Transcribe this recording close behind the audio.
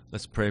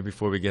Let's pray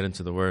before we get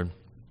into the Word.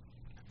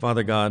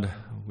 Father God,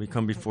 we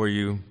come before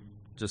you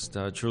just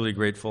truly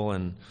grateful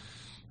and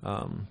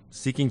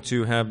seeking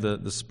to have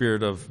the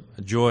spirit of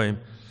joy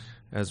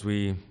as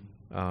we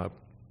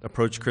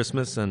approach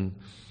Christmas and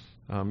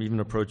even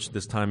approach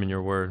this time in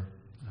your Word.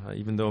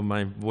 Even though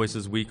my voice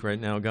is weak right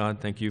now, God,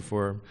 thank you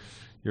for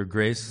your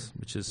grace,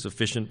 which is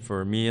sufficient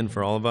for me and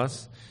for all of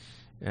us.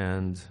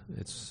 And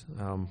it's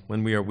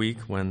when we are weak,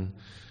 when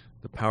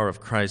the power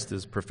of Christ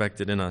is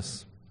perfected in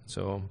us.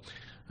 So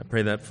I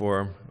pray that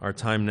for our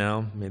time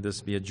now, may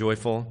this be a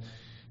joyful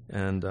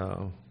and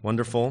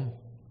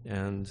wonderful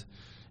and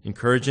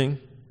encouraging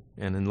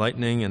and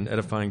enlightening and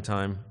edifying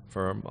time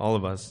for all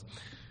of us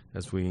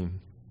as we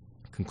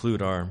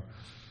conclude our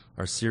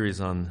series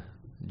on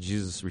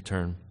Jesus'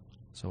 return.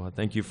 So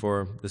thank you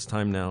for this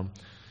time now.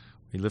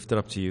 We lift it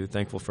up to you,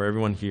 thankful for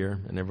everyone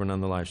here and everyone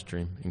on the live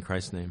stream. In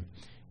Christ's name,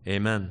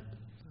 amen.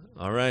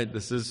 All right,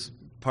 this is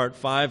part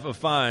 5 of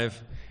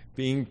 5,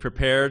 being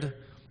prepared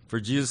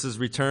for Jesus'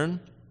 return.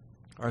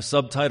 Our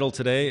subtitle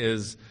today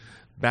is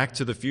Back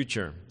to the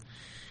Future.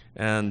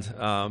 And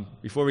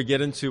before we get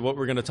into what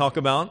we're going to talk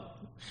about,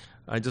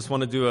 I just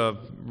want to do a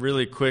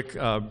really quick,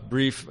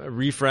 brief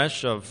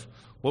refresh of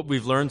what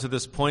we've learned to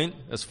this point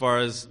as far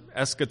as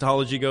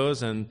eschatology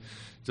goes and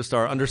just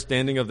our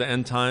understanding of the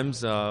end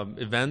times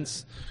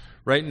events.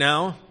 Right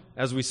now,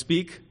 as we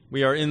speak,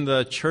 we are in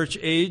the church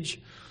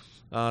age,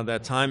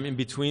 that time in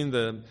between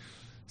the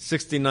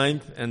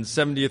 69th and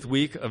 70th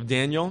week of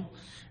Daniel.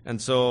 And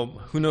so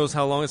who knows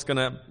how long it's going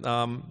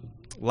to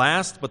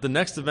last, but the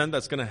next event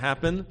that's going to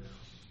happen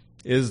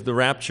is the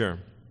rapture,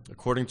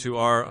 according to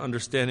our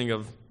understanding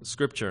of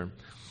Scripture.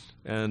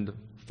 And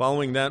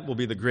following that will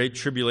be the Great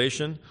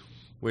Tribulation,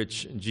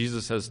 which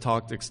Jesus has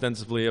talked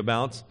extensively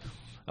about,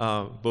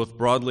 both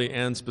broadly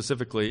and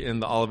specifically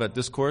in the Olivet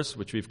Discourse,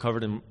 which we've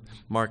covered in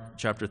Mark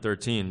chapter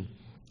 13.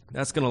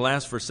 That's going to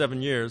last for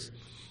 7 years,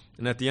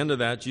 and at the end of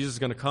that, Jesus is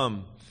going to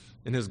come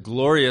in his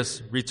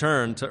glorious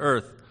return to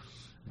earth,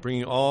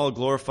 bringing all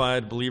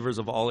glorified believers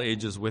of all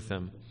ages with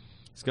him.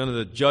 He's going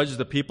to judge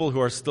the people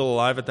who are still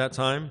alive at that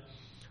time,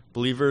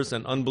 believers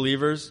and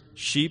unbelievers,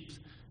 sheep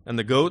and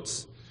the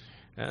goats,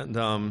 and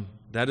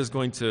that is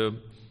going to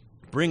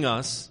bring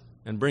us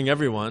and bring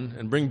everyone,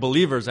 and bring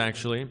believers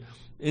actually,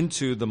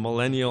 into the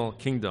millennial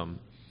kingdom.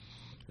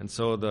 And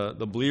so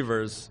the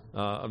believers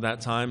of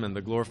that time and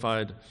the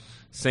glorified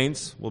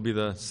saints will be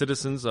the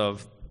citizens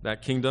of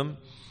that kingdom,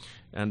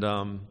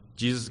 and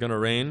Jesus is going to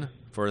reign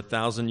for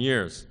 1,000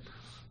 years.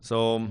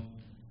 So,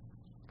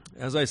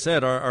 as I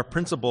said, our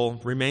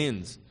principle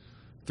remains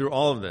through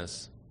all of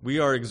this. We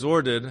are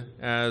exhorted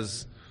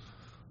as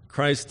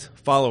Christ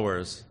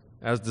followers,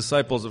 as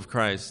disciples of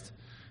Christ,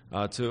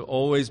 to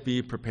always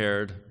be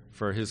prepared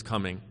for his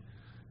coming.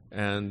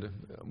 And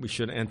we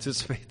should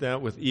anticipate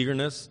that with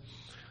eagerness,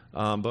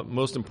 but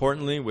most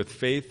importantly, with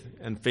faith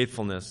and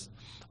faithfulness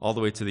all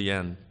the way to the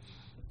end.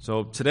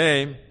 So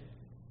today,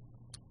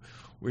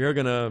 we are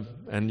going to,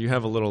 and you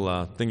have a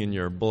little thing in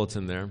your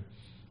bulletin there,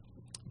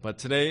 but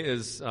today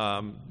is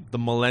the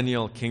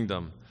millennial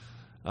kingdom.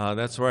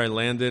 That's where I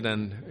landed,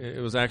 and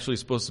it was actually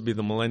supposed to be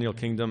the millennial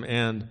kingdom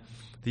and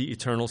the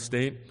eternal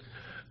state.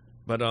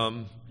 But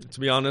to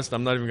be honest,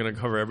 I'm not even going to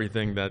cover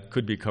everything that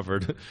could be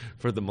covered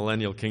for the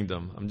millennial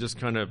kingdom. I'm just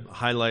trying to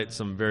highlight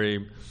some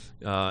very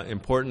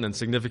important and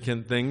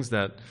significant things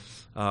that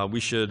we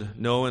should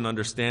know and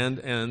understand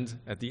and,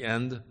 at the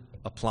end,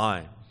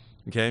 apply.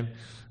 Okay?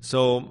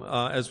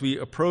 So as we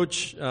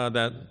approach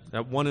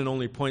that one and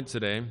only point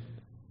today,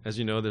 as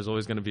you know, there's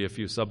always going to be a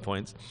few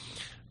subpoints.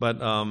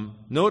 But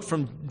note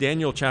from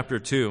Daniel chapter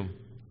 2.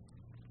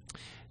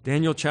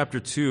 Daniel chapter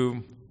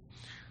 2,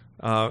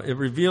 it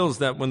reveals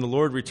that when the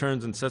Lord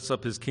returns and sets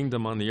up his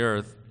kingdom on the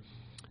earth,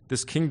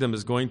 this kingdom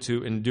is going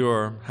to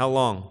endure how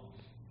long?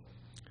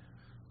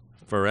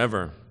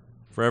 Forever.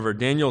 Forever.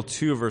 Daniel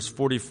 2, verse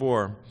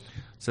 44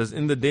 says,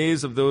 "In the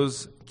days of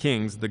those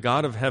kings, the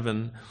God of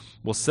heaven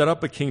will set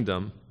up a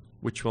kingdom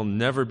which will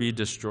never be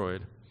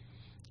destroyed.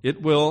 It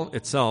will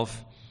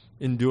itself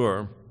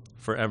endure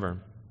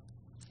forever."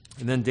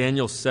 And then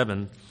Daniel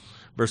 7,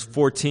 verse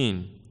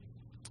 14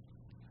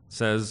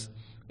 says,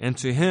 "And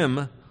to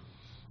him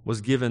was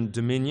given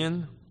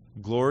dominion,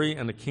 glory,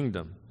 and a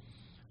kingdom,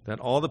 that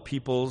all the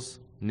peoples,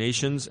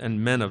 nations,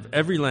 and men of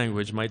every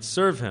language might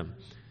serve him.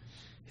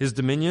 His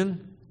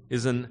dominion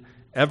is an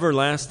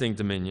everlasting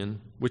dominion,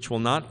 which will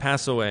not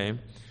pass away,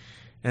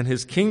 and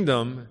his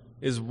kingdom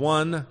is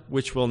one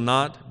which will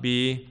not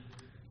be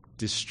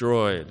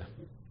destroyed."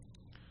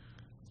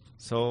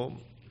 So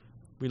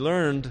we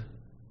learned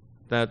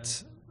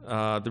that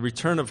the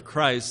return of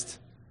Christ,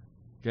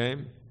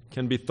 okay,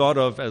 can be thought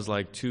of as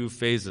like 2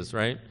 phases,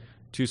 right?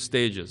 2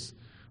 stages.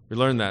 We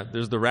learned that.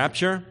 There's the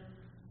rapture,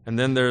 and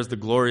then there's the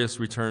glorious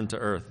return to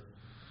earth.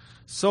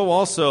 So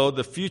also,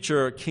 the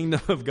future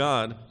kingdom of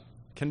God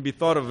can be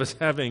thought of as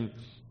having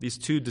these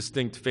 2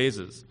 distinct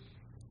phases.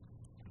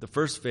 The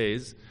first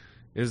phase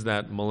is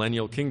that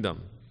millennial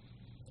kingdom,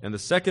 and the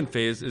second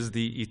phase is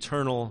the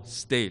eternal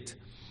state.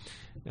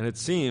 And it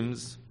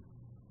seems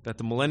that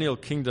the millennial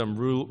kingdom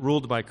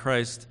ruled by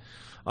Christ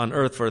on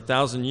earth for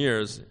 1,000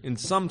 years, in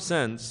some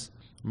sense,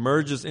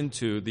 merges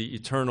into the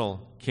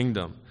eternal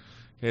kingdom.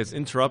 Okay, it's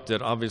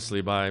interrupted,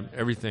 obviously, by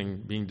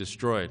everything being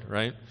destroyed,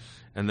 right?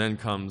 And then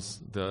comes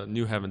the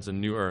new heavens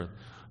and new earth.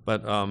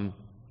 But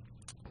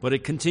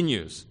it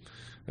continues.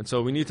 And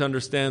so we need to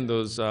understand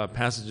those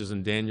passages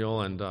in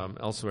Daniel and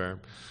elsewhere,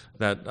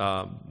 that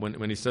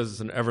when he says it's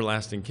an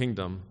everlasting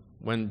kingdom,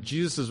 when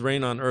Jesus'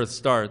 reign on earth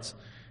starts,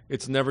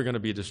 it's never going to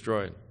be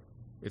destroyed.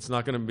 It's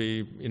not going to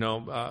be,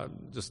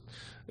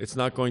 it's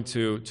not going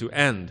to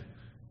end.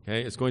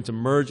 Okay? It's going to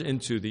merge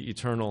into the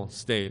eternal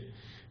state,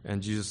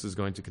 and Jesus is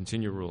going to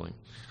continue ruling.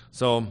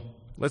 So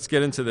let's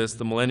get into this,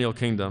 the millennial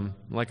kingdom.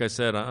 Like I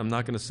said, I'm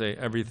not going to say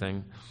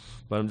everything,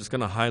 but I'm just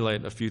going to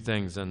highlight a few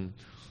things. And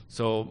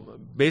so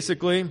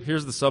basically,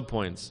 here's the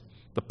subpoints.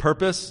 The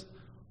purpose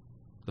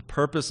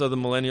of the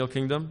millennial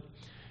kingdom,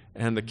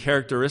 and the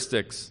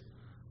characteristics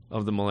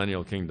of the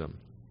millennial kingdom.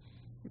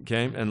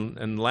 Okay?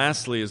 And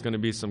lastly is going to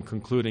be some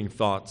concluding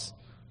thoughts.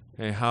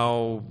 Okay?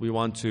 How we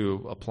want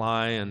to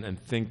apply and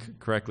think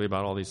correctly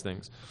about all these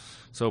things.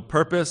 So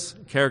purpose,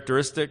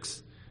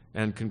 characteristics,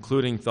 and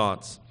concluding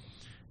thoughts.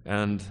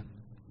 And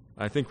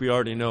I think we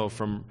already know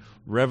from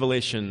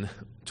Revelation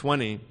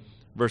 20,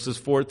 verses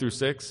 4 through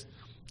 6,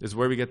 is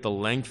where we get the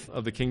length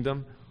of the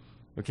kingdom.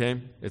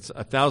 Okay? It's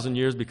 1,000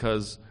 years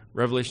because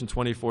Revelation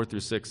 24 through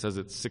 6 says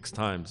it 6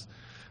 times.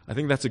 I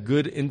think that's a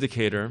good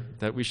indicator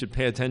that we should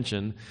pay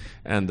attention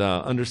and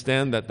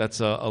understand that that's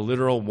a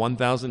literal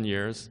 1,000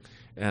 years.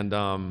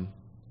 And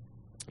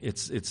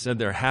it's said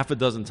there half a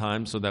dozen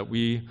times so that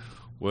we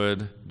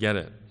would get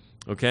it.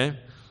 Okay?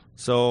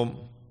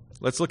 So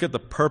let's look at the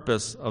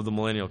purpose of the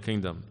millennial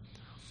kingdom.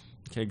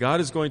 Okay, God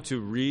is going to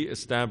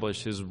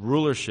reestablish his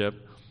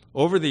rulership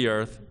over the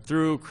earth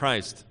through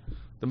Christ,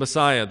 the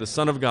Messiah, the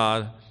Son of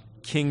God,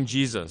 King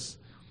Jesus.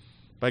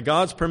 By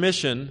God's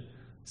permission,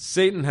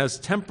 Satan has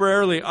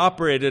temporarily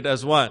operated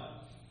as what?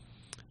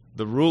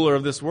 The ruler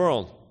of this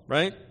world,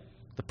 right?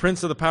 The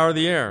prince of the power of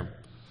the air.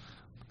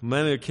 The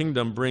millennial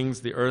kingdom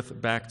brings the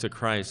earth back to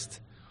Christ,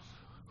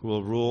 who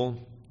will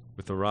rule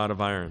with a rod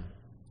of iron.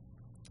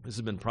 This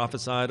has been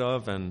prophesied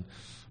of and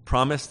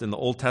promised in the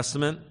Old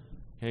Testament.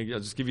 Okay, I'll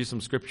just give you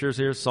some scriptures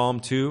here. Psalm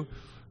 2,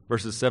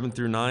 verses 7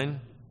 through 9.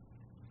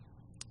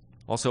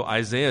 Also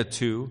Isaiah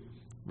 2,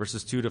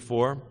 verses 2 to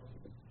 4.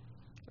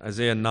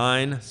 Isaiah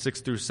 9,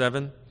 6 through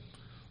 7.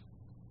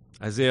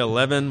 Isaiah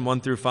 11,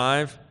 1 through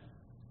 5.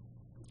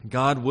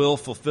 God will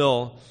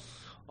fulfill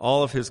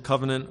all of his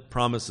covenant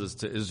promises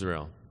to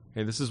Israel.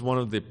 Okay, this is one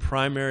of the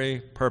primary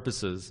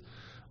purposes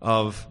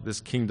of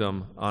this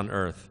kingdom on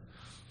earth.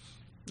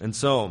 And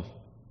so,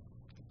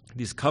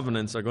 these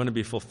covenants are going to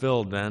be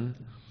fulfilled then.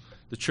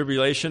 The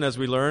tribulation, as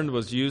we learned,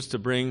 was used to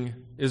bring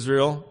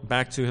Israel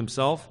back to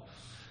himself.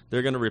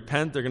 They're going to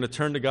repent. They're going to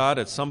turn to God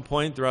at some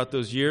point throughout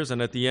those years.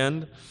 And at the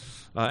end,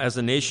 as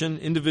a nation,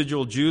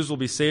 individual Jews will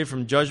be saved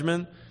from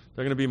judgment.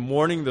 They're going to be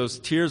mourning those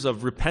tears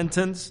of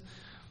repentance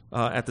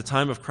at the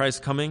time of Christ's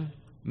coming.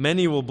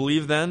 Many will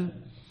believe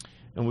then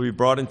and will be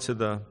brought into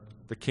the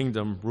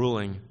kingdom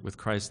ruling with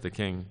Christ the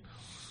King.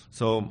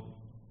 So,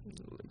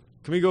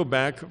 can we go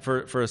back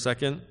for a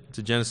second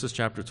to Genesis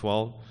chapter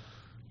 12?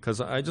 Because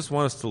I just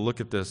want us to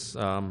look at this,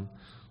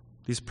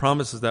 these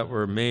promises that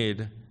were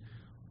made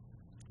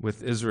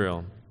with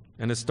Israel.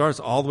 And it starts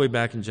all the way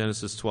back in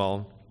Genesis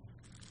 12.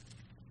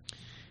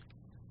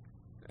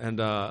 And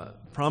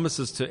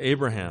promises to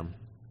Abraham,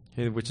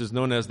 okay, which is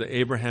known as the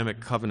Abrahamic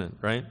covenant,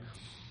 right?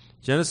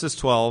 Genesis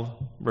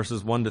 12,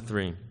 verses 1 to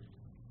 3.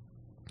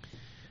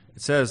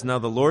 It says, "Now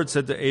the Lord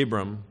said to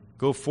Abram,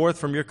 'Go forth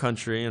from your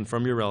country and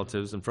from your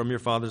relatives and from your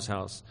father's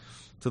house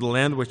to the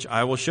land which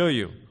I will show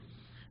you.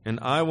 And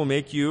I will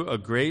make you a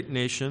great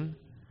nation,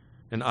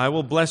 and I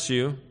will bless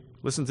you,'"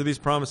 listen to these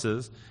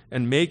promises,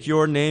 "'and make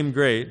your name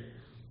great,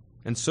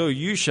 and so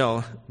you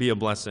shall be a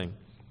blessing.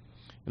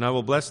 And I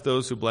will bless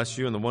those who bless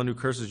you, and the one who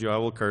curses you I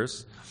will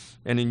curse.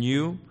 And in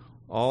you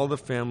all the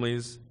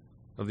families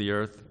of the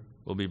earth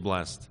will be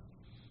blessed.'"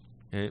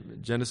 Okay,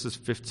 Genesis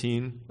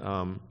 15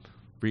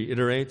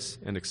 reiterates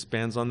and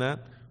expands on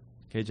that.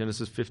 Okay,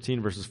 Genesis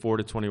 15, verses 4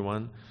 to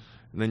 21.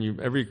 And then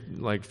every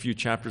few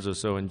chapters or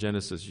so in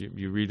Genesis,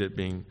 you read it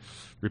being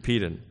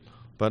repeated.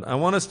 But I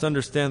want us to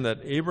understand that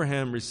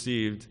Abraham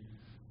received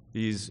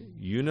these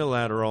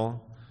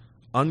unilateral,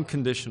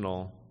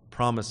 unconditional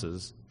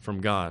promises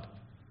from God.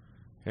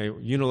 Okay,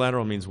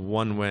 unilateral means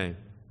one way.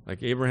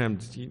 Like Abraham,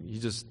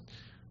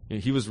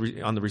 he was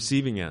on the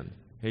receiving end.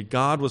 Okay,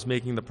 God was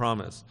making the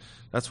promise.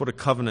 That's what a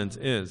covenant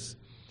is.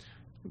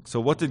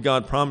 So what did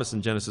God promise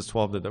in Genesis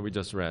 12 that we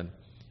just read?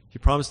 He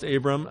promised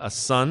Abram a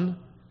son,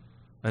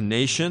 a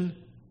nation,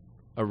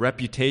 a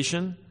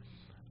reputation,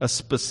 a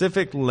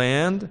specific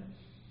land,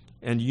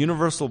 and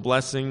universal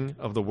blessing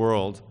of the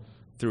world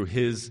through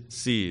his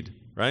seed,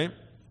 right?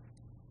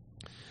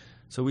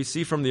 So we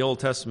see from the Old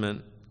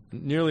Testament,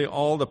 nearly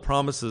all the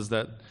promises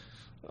that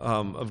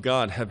of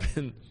God have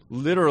been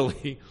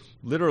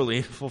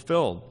literally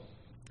fulfilled.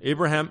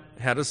 Abraham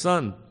had a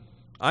son,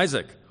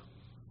 Isaac,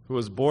 who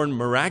was born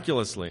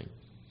miraculously.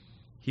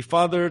 He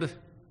fathered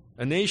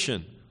a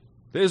nation,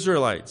 the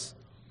Israelites.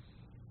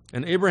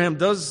 And Abraham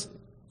does,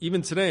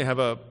 even today, have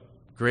a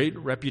great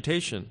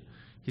reputation.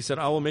 He said,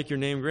 I will make your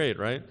name great,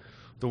 right?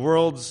 The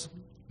world's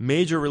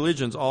major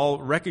religions all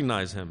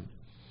recognize him.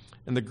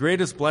 And the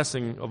greatest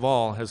blessing of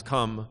all has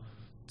come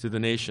to the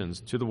nations,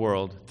 to the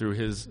world, through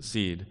his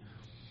seed,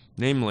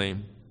 namely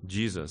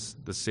Jesus,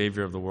 the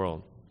Savior of the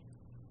world.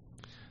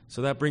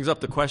 So that brings up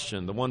the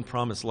question, the one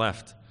promise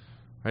left,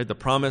 right? The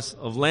promise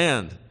of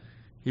land.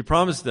 He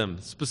promised them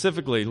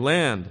specifically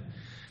land.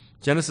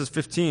 Genesis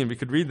 15, we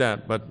could read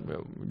that, but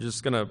we're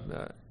just going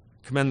to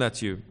commend that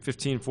to you.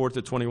 15,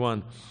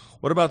 4-21.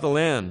 What about the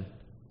land?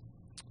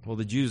 Well,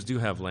 the Jews do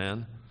have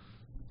land,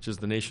 which is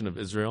the nation of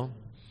Israel.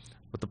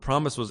 But the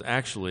promise was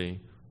actually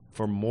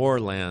for more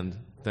land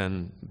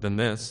than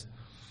this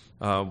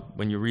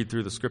when you read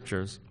through the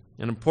Scriptures.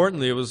 And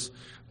importantly, it was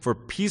for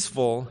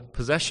peaceful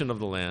possession of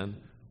the land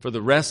for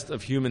the rest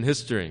of human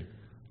history.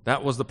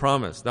 That was the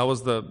promise. That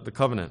was the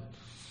covenant.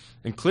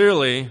 And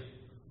clearly,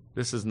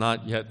 this has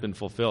not yet been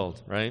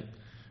fulfilled, right?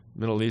 The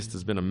Middle East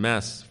has been a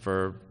mess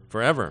for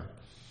forever.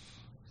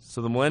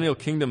 So the millennial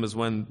kingdom is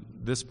when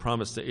this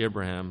promise to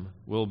Abraham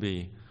will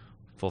be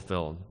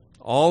fulfilled.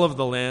 All of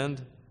the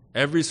land,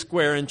 every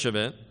square inch of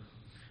it,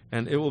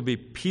 and it will be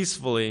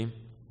peacefully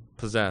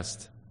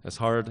possessed, as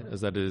hard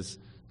as that is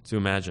to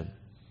imagine.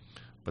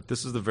 But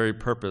this is the very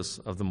purpose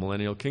of the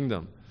millennial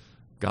kingdom.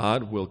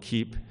 God will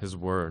keep his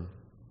word.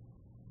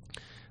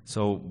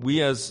 So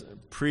we as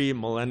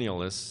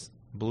pre-millennialists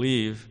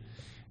believe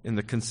in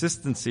the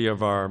consistency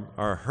of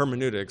our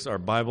hermeneutics, our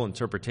Bible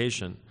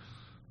interpretation,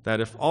 that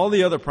if all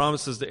the other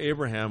promises to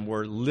Abraham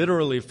were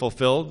literally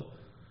fulfilled,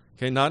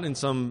 okay, not in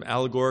some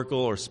allegorical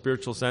or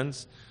spiritual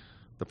sense,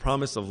 the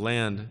promise of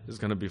land is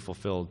going to be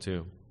fulfilled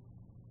too.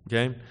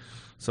 Okay?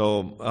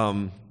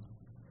 So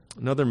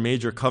another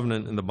major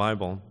covenant in the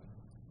Bible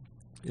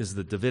is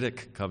the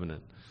Davidic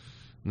covenant.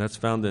 And that's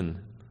found in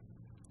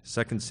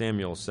 2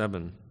 Samuel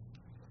 7.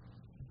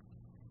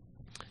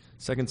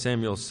 2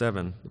 Samuel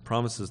 7, the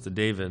promises to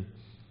David.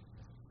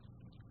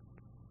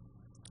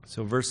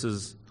 So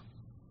verses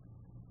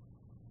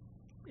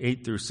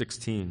 8 through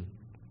 16.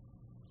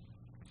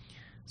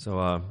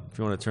 So if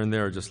you want to turn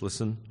there or just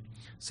listen.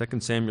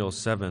 2 Samuel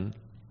 7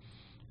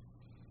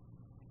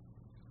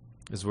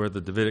 is where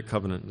the Davidic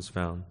covenant is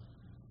found.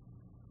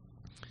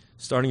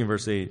 Starting in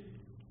verse 8.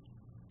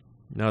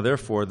 Now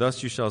therefore,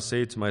 thus you shall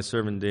say to my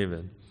servant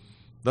David,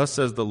 Thus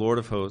says the Lord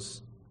of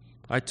hosts,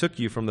 I took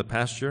you from the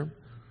pasture,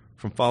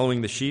 from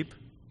following the sheep,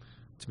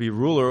 to be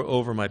ruler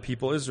over my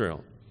people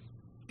Israel.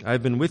 I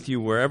have been with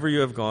you wherever you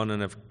have gone,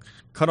 and have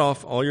cut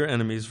off all your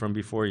enemies from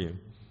before you.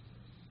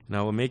 And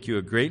I will make you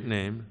a great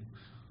name,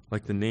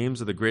 like the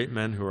names of the great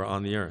men who are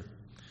on the earth.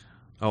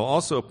 I will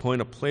also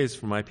appoint a place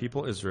for my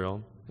people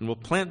Israel, and will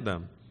plant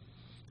them,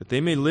 that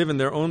they may live in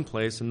their own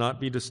place and not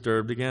be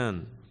disturbed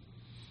again.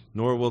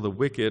 Nor will the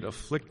wicked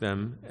afflict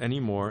them any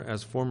more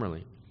as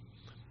formerly,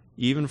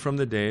 even from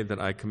the day that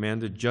I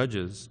commanded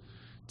judges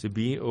to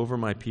be over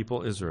my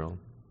people Israel,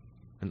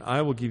 and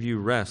I will give you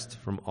rest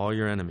from all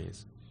your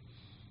enemies.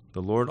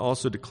 The Lord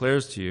also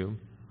declares to you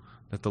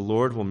that the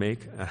Lord will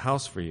make a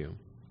house for you.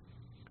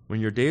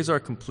 When your days are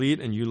complete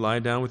and you lie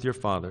down with your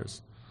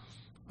fathers,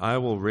 I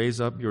will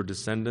raise up your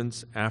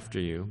descendants after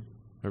you,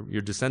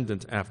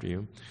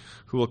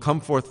 who will come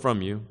forth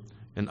from you,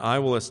 and I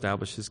will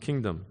establish his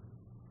kingdom.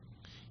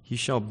 He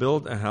shall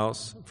build a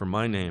house for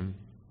my name,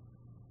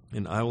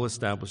 and I will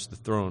establish the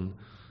throne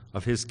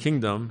of his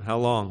kingdom. How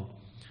long?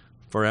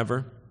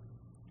 Forever.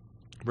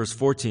 Verse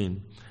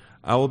 14,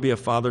 I will be a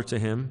father to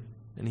him,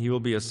 and he will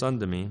be a son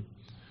to me.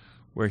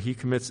 Where he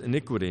commits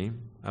iniquity,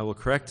 I will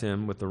correct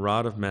him with the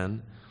rod of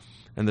men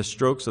and the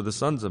strokes of the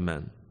sons of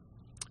men.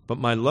 But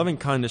my loving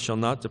kindness shall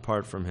not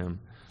depart from him,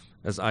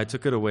 as I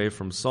took it away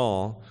from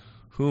Saul,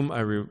 whom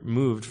I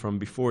removed from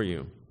before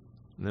you.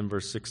 And then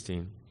verse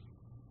 16,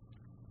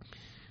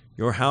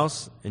 your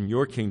house and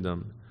your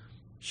kingdom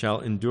shall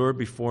endure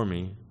before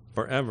me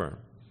forever.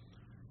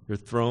 Your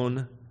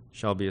throne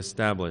shall be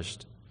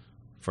established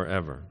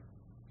forever.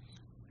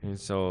 And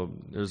so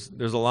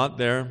there's a lot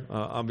there,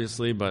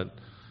 obviously, but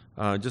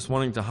just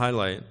wanting to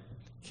highlight,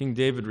 King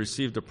David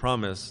received a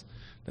promise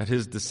that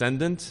his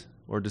descendant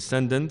or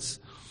descendants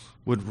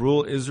would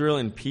rule Israel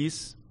in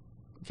peace.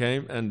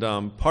 Okay, and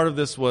part of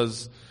this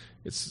was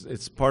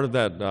it's part of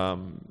that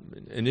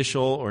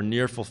initial or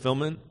near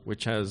fulfillment,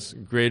 which has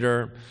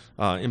greater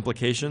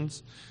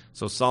implications.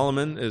 So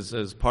Solomon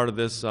is part of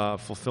this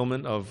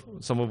fulfillment of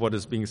some of what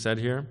is being said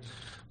here.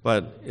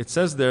 But it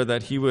says there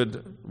that he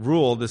would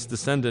rule this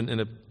descendant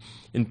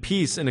in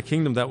peace in a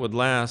kingdom that would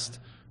last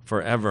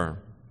forever.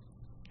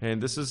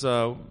 And this is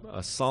a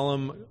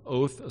solemn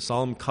oath, a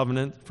solemn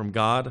covenant from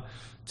God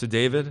to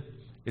David.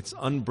 It's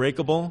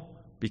unbreakable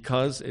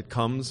because it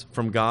comes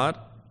from God.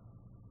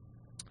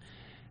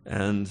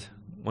 And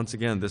once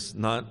again, this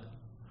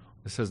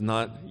has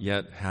not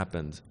yet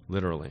happened,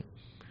 literally.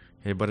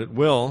 Okay, but it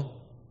will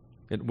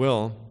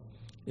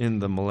in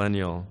the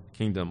millennial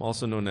kingdom,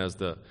 also known as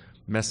the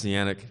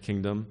Messianic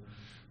kingdom.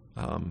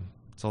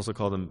 It's also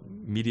called the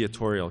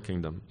mediatorial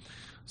kingdom.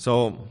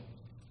 So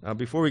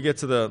before we get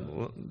to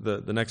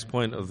the next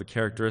point of the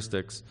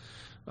characteristics,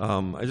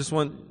 I just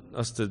want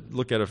us to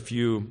look at a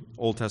few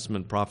Old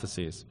Testament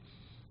prophecies.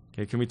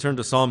 Okay, can we turn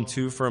to Psalm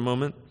 2 for a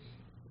moment?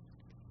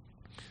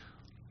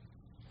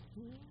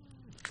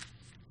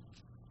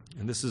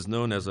 And this is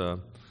known as a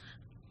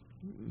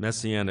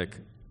messianic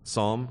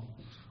psalm,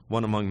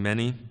 one among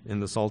many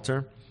in the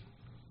Psalter.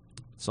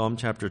 Psalm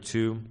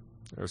 2,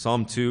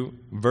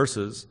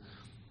 verses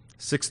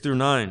 6 through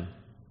 9.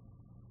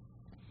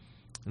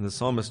 And the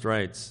psalmist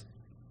writes,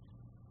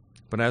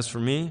 "But as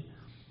for me,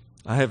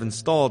 I have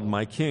installed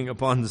my king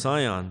upon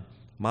Zion,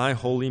 my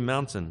holy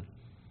mountain."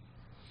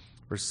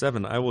 Verse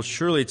 7, "I will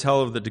surely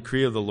tell of the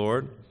decree of the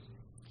Lord.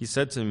 He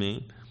said to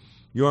me,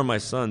 'You are my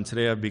son,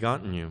 today I have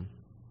begotten you.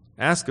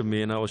 Ask of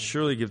me, and I will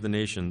surely give the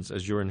nations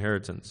as your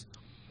inheritance,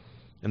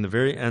 and the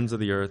very ends of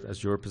the earth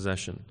as your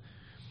possession.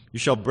 You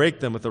shall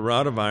break them with a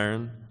rod of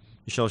iron.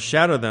 You shall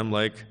shatter them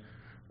like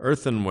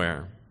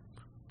earthenware.'"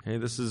 Okay,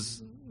 this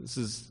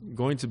is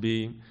going to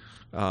be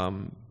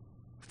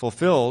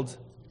fulfilled,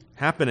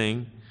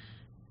 happening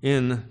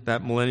in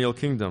that millennial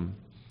kingdom.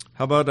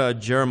 How about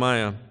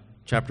Jeremiah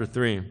chapter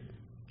 3?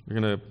 We're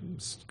going to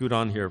scoot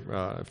on here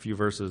a few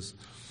verses,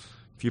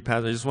 a few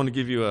passages. I just want to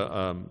give you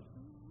a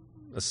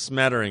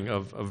smattering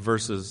of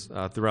verses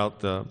throughout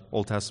the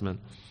Old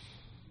Testament.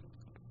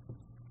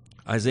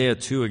 Isaiah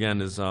 2 again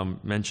is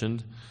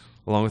mentioned,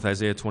 along with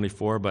Isaiah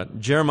 24,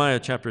 but Jeremiah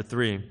chapter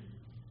 3.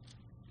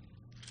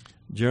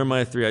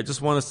 Jeremiah 3, I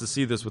just want us to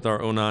see this with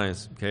our own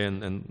eyes, okay,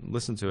 and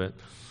listen to it.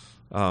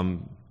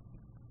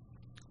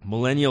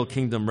 Millennial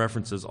kingdom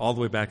references all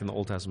the way back in the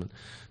Old Testament.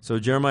 So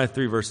Jeremiah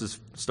 3 verses,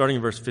 starting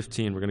in verse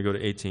 15, we're going to go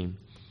to 18.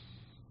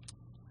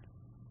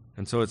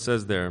 And so it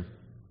says there,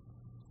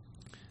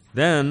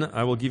 "Then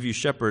I will give you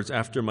shepherds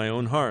after my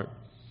own heart,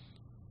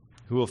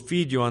 who will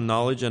feed you on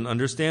knowledge and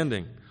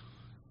understanding.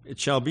 It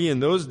shall be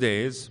in those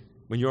days,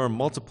 when you are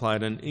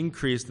multiplied and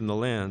increased in the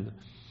land,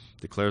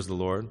 declares the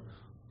Lord,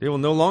 they will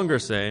no longer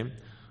say,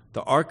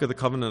 'The ark of the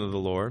covenant of the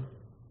Lord,'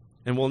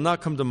 and will not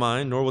come to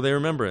mind, nor will they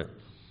remember it,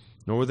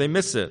 nor will they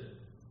miss it,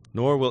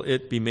 nor will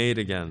it be made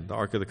again," the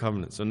ark of the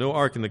covenant. So no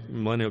ark in the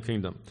millennial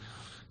kingdom.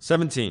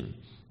 17,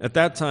 "At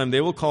that time they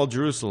will call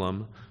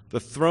Jerusalem the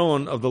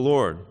throne of the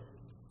Lord,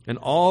 and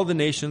all the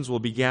nations will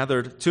be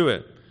gathered to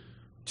it,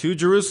 to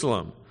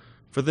Jerusalem,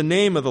 for the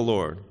name of the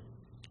Lord.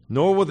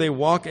 Nor will they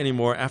walk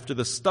anymore after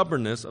the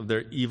stubbornness of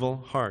their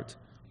evil heart.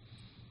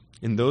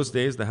 In those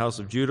days the house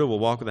of Judah will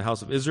walk with the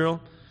house of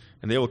Israel,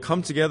 and they will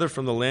come together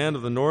from the land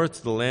of the north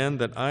to the land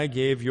that I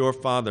gave your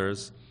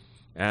fathers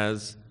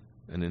as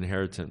an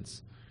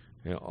inheritance."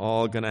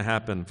 All going to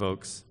happen,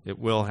 folks. It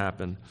will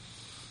happen.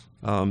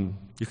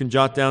 You can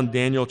jot down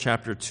Daniel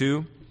chapter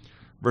 2,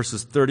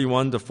 verses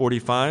 31 to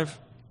 45.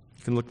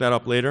 You can look that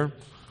up later.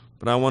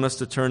 But I want us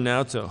to turn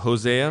now to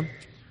Hosea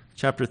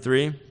chapter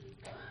 3.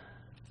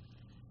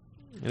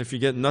 And if you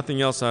get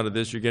nothing else out of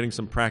this, you're getting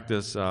some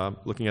practice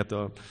looking at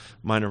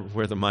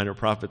where the minor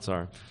prophets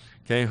are.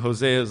 Okay,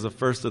 Hosea is the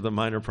first of the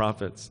minor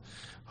prophets.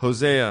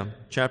 Hosea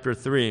chapter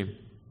 3,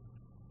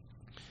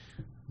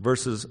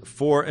 verses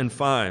 4 and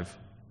 5.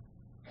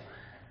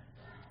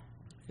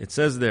 It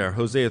says there,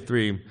 Hosea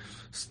 3,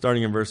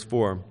 starting in verse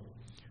 4,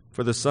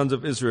 "For the sons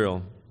of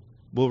Israel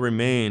will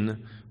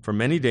remain for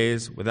many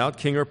days without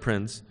king or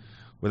prince,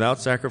 without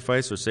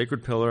sacrifice or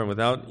sacred pillar, and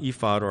without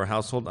ephod or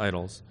household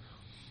idols.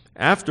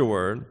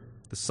 Afterward,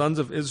 the sons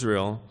of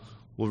Israel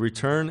will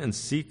return and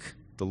seek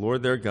the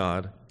Lord their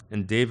God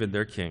and David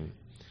their king,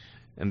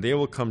 and they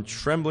will come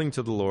trembling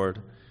to the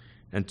Lord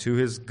and to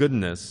his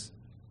goodness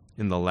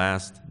in the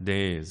last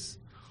days."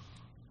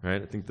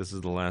 Right? I think this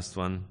is the last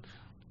one.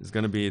 It's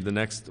going to be the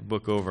next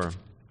book over.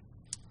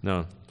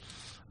 No,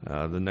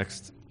 the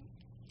next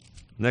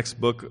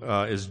book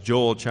is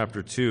Joel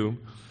chapter 2,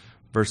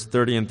 verse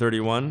 30 and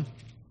 31.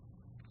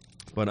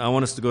 But I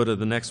want us to go to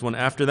the next one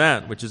after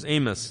that, which is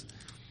Amos.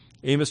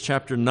 Amos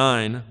chapter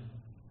 9.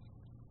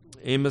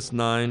 Amos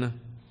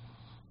 9.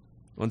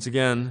 Once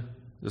again,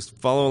 just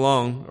follow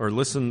along or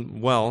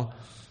listen well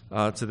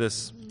to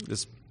this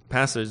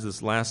passage,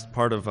 this last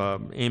part of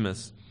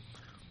Amos.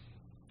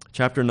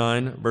 Chapter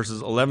 9,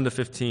 verses 11 to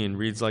 15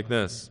 reads like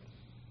this.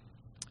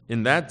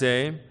 "In that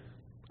day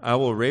I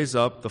will raise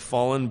up the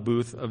fallen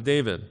booth of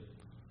David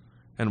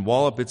and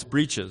wall up its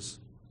breaches.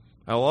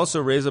 I will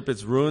also raise up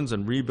its ruins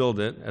and rebuild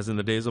it as in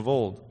the days of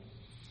old,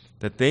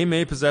 that they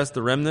may possess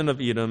the remnant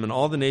of Edom and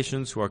all the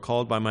nations who are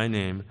called by my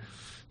name,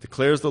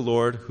 declares the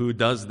Lord who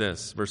does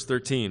this." Verse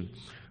 13,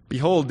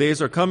 "Behold,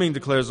 days are coming,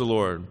 declares the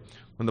Lord,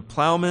 when the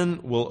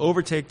plowman will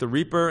overtake the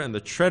reaper and the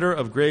treader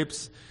of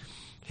grapes,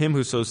 him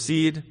who sows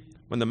seed,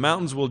 when the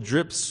mountains will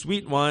drip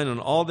sweet wine and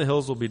all the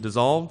hills will be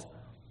dissolved.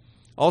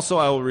 Also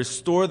I will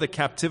restore the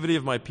captivity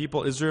of my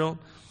people Israel,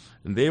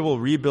 and they will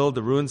rebuild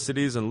the ruined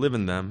cities and live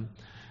in them.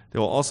 They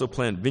will also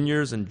plant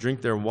vineyards and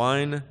drink their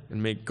wine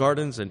and make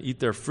gardens and eat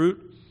their fruit.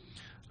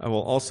 I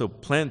will also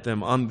plant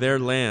them on their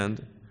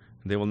land,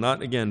 and they will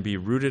not again be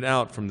rooted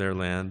out from their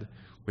land,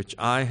 which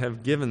I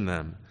have given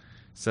them,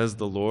 says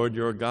the Lord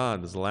your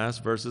God. Is the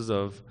last verses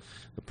of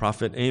the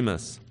prophet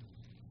Amos.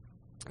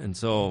 And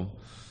so,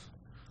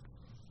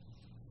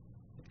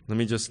 let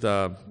me just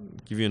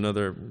give you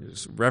another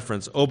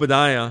reference.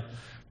 Obadiah,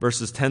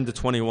 verses 10 to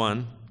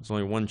 21. There's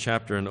only one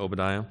chapter in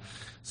Obadiah.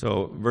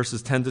 So,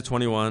 verses 10 to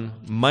 21.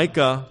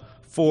 Micah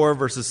 4,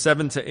 verses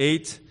 7 to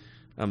 8.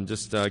 I'm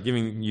just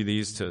giving you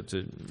these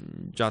to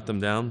jot them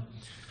down.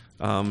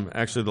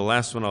 Actually, the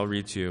last one I'll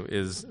read to you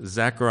is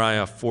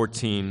Zechariah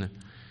 14,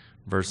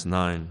 verse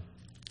 9.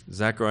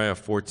 Zechariah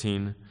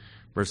 14,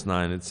 verse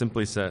 9. It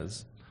simply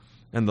says,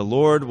 "And the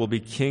Lord will be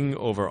king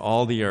over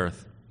all the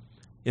earth.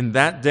 In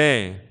that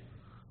day,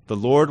 the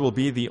Lord will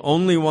be the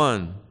only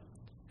one,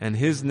 and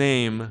his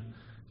name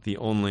the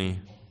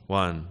only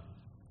one."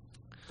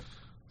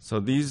 So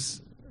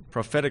these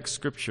prophetic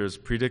scriptures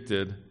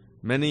predicted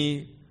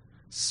many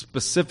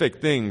specific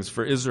things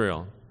for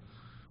Israel,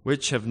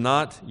 which have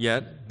not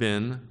yet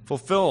been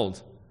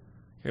fulfilled.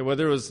 Okay,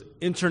 whether it was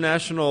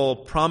international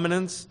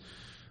prominence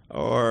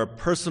or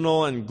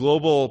personal and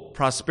global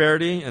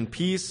prosperity and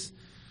peace,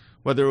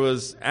 whether it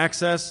was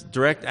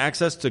direct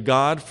access to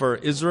God for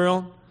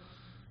Israel,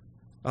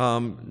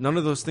 none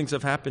of those things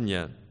have happened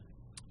yet.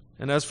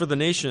 And as for the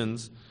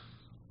nations,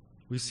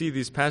 we see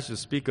these passages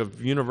speak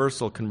of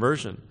universal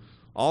conversion,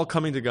 all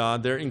coming to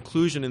God, their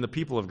inclusion in the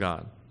people of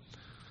God.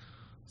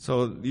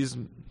 So these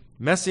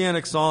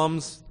messianic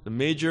psalms, the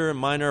major and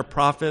minor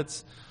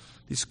prophets,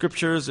 these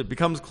scriptures, it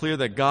becomes clear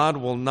that God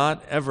will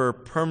not ever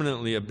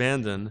permanently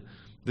abandon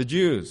the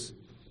Jews.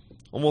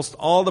 Almost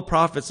all the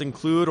prophets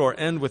include or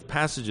end with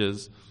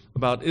passages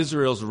about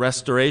Israel's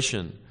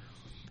restoration.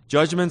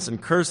 Judgments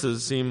and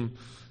curses seem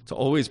to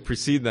always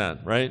precede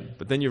that, right?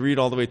 But then you read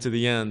all the way to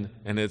the end,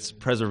 and it's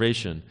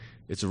preservation,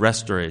 it's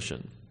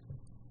restoration.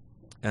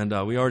 And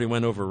we already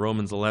went over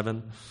Romans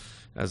 11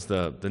 as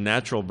the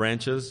natural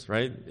branches,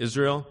 right?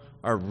 Israel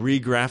are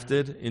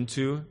regrafted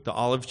into the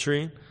olive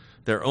tree,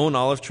 their own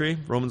olive tree,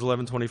 Romans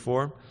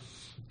 11:24.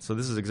 So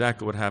this is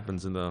exactly what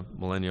happens in the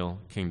millennial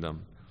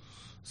kingdom.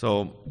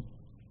 So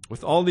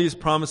with all these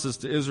promises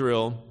to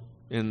Israel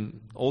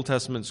in Old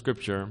Testament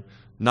scripture,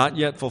 not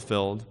yet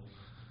fulfilled,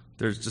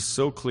 they're just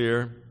so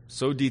clear,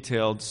 so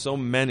detailed, so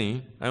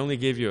many. I only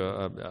gave you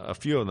a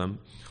few of them.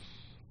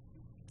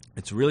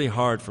 It's really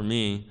hard for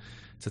me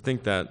to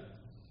think that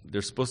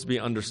they're supposed to be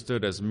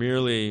understood as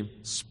merely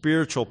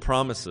spiritual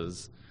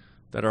promises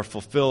that are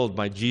fulfilled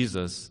by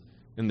Jesus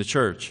in the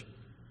church,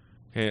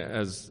 okay,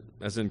 as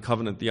in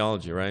covenant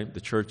theology, right?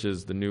 The church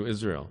is the new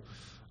Israel.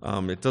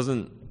 It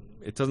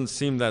doesn't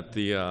seem that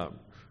the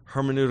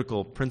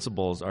hermeneutical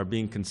principles are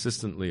being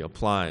consistently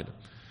applied.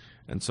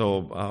 And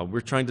so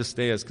we're trying to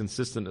stay as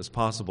consistent as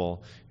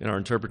possible in our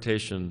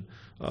interpretation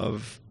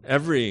of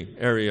every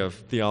area of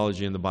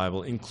theology in the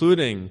Bible,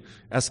 including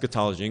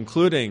eschatology,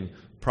 including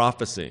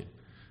prophecy.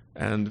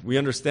 And we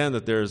understand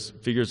that there's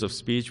figures of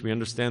speech, we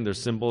understand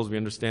there's symbols, we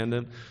understand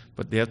it,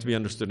 but they have to be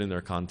understood in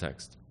their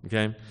context.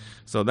 Okay?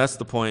 So that's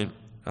the point,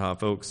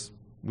 folks.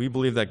 We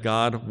believe that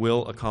God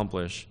will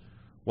accomplish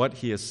what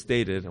he has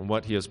stated and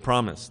what he has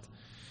promised.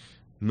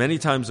 Many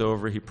times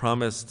over, he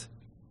promised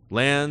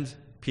land,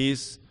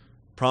 peace,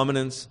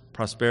 prominence,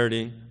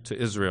 prosperity to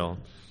Israel.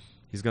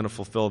 He's going to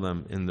fulfill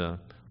them in the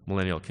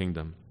millennial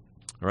kingdom.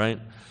 All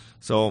right?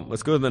 So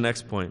let's go to the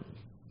next point,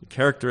 the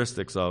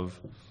characteristics of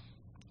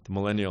the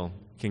millennial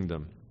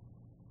kingdom.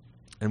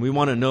 And we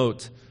want to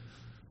note,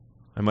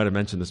 I might have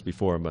mentioned this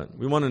before, but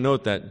we want to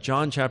note that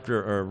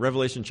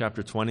Revelation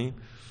chapter 20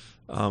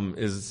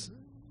 is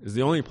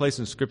the only place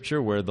in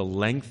Scripture where the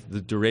length,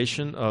 the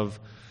duration of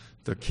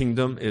the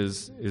kingdom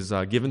is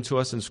given to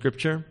us in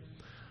Scripture.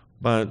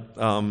 But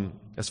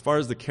as far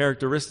as the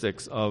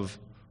characteristics of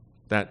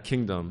that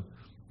kingdom,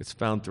 it's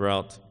found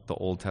throughout the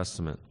Old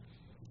Testament.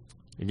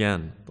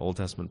 Again, the Old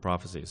Testament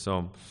prophecy.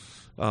 So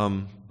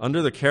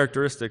under the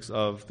characteristics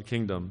of the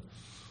kingdom,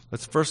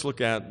 let's first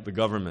look at the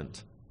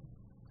government.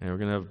 And we're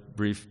going to have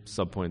brief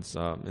subpoints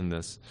in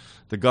this.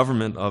 The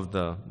government of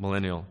the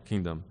millennial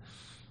kingdom.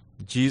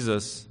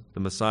 Jesus, the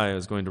Messiah,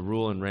 is going to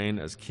rule and reign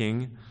as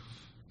king.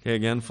 Okay,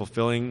 again,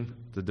 fulfilling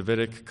the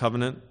Davidic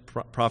covenant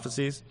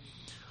prophecies.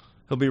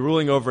 He'll be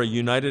ruling over a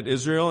united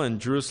Israel, and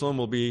Jerusalem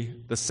will be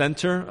the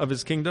center of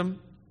his kingdom.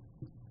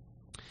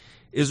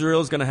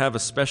 Israel is going to have a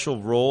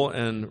special role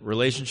and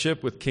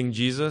relationship with King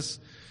Jesus,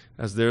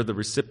 as they're the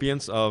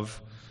recipients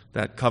of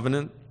that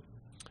covenant.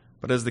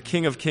 But as the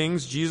King of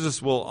Kings,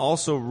 Jesus will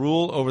also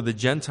rule over the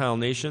Gentile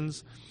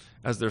nations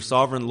as their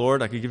sovereign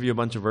Lord. I could give you a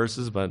bunch of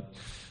verses, but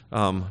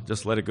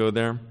just let it go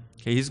there.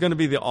 Okay, he's going to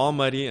be the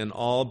almighty and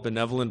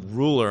all-benevolent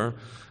ruler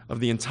of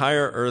the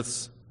entire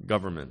earth's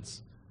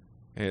governments.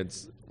 And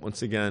it's,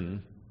 once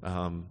again,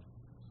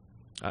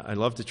 I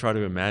love to try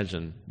to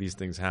imagine these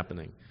things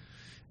happening,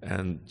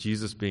 and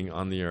Jesus being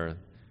on the earth,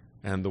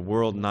 and the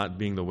world not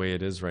being the way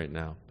it is right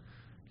now.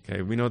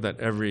 Okay, we know that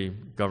every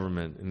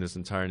government in this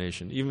entire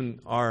nation, even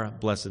our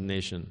blessed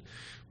nation,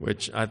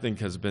 which I think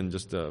has been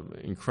just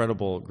an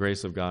incredible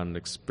grace of God, an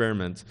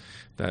experiment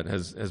that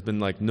has been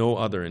like no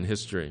other in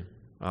history.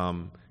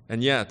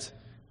 And yet,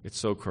 it's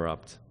so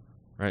corrupt.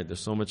 right? There's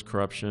so much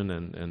corruption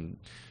and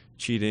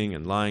cheating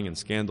and lying and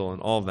scandal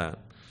and all of that.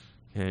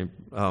 Okay?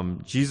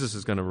 Jesus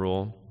is going to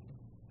rule.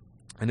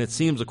 And it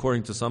seems,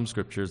 according to some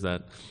scriptures,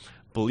 that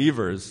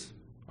believers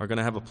are going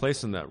to have a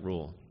place in that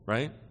rule,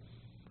 right?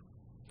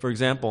 For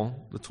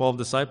example, the 12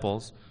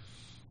 disciples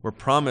were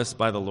promised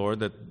by the Lord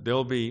that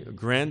they'll be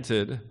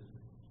granted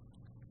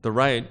the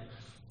right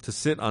to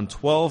sit on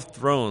 12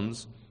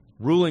 thrones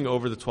ruling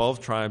over the 12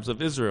 tribes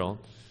of Israel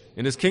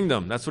in his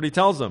kingdom. That's what he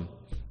tells them,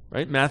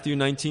 right? Matthew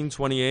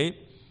 19:28,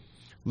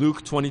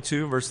 Luke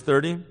 22, verse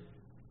 30.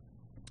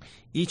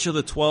 Each of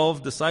the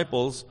 12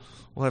 disciples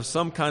will have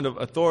some kind of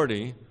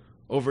authority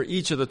over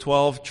each of the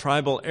 12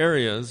 tribal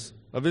areas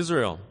of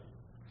Israel.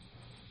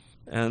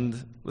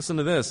 And listen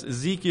to this,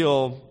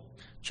 Ezekiel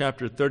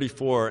chapter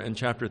 34 and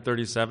chapter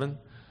 37,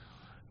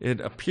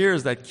 it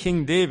appears that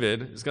King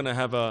David is going to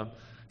have a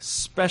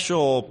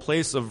special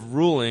place of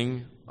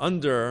ruling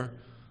under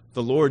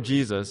the Lord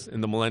Jesus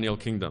in the millennial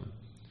kingdom.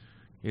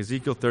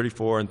 Ezekiel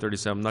 34 and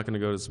 37, I'm not going to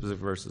go to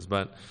specific verses,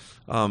 but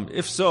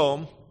if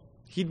so,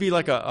 he'd be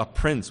like a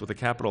prince with a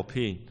capital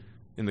P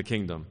in the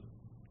kingdom,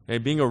 okay,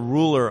 being a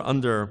ruler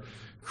under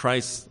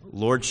Christ's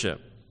lordship.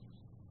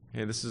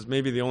 Okay, this is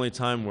maybe the only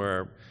time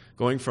where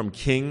going from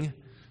king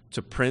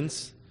to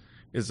prince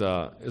is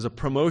a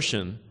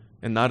promotion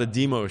and not a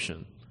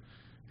demotion.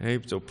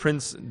 Okay, so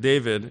Prince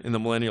David in the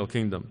millennial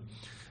kingdom.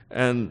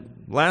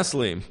 And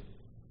lastly,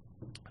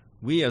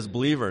 we as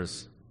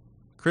believers,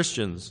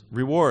 Christians,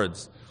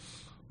 rewards.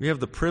 We have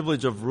the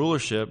privilege of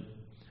rulership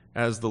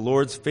as the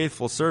Lord's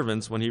faithful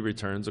servants when he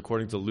returns,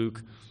 according to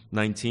Luke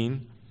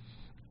 19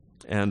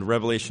 and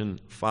Revelation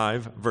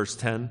 5, verse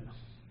 10.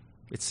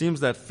 It seems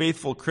that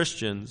faithful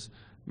Christians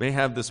may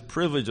have this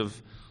privilege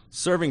of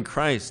serving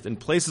Christ in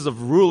places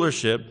of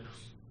rulership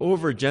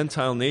over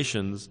Gentile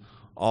nations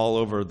all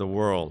over the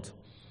world.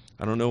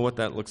 I don't know what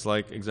that looks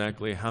like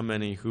exactly, how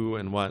many, who,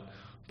 and what,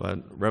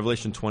 but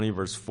Revelation 20,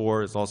 verse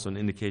 4 is also an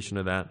indication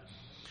of that,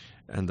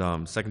 and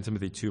 2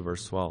 Timothy 2,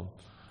 verse 12.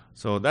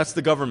 So that's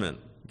the government,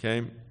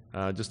 okay?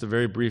 Just a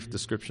very brief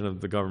description of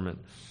the government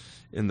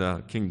in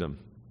the kingdom.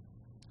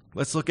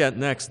 Let's look at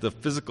next the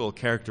physical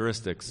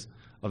characteristics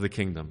of the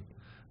kingdom.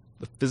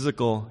 The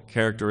physical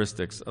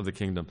characteristics of the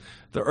kingdom.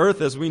 The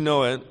earth as we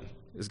know it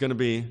is going to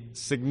be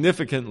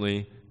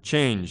significantly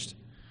changed.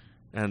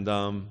 And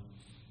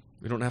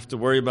we don't have to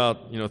worry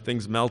about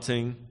things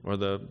melting or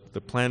the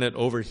planet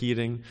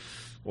overheating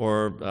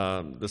or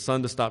the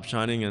sun to stop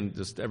shining and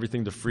just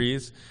everything to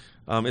freeze.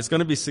 It's going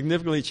to be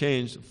significantly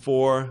changed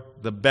for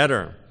the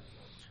better.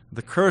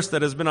 The curse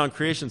that has been on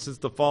creation since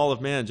the fall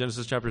of man,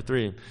 Genesis chapter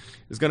 3,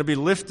 is going to be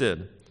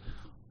lifted.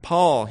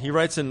 Paul, he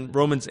writes in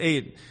Romans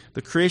 8,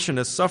 the creation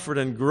has suffered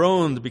and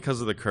groaned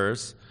because of the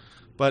curse,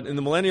 but in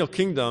the millennial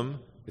kingdom,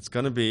 it's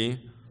going to be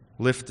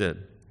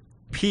lifted.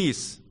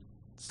 Peace.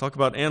 Let's talk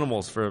about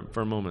animals for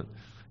a moment.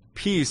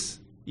 Peace,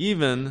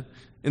 even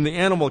in the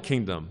animal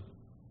kingdom,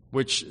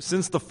 which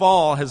since the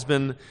fall has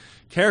been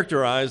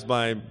characterized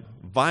by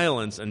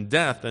violence and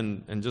death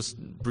and just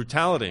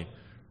brutality,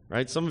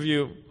 right? Some of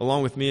you,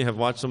 along with me, have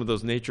watched some of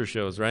those nature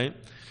shows, right?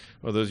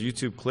 Or those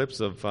YouTube clips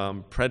of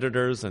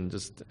predators and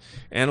just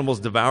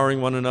animals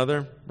devouring one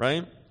another,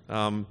 right?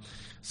 Some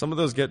of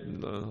those get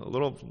a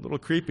little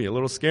creepy, a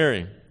little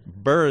scary.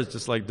 Birds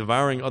just like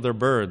devouring other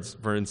birds,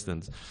 for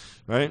instance,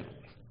 right?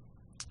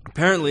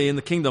 Apparently, in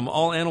the kingdom,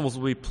 all animals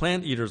will be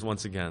plant eaters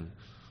once again,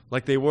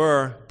 like they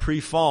were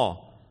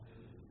pre-fall.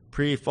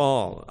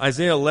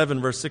 Isaiah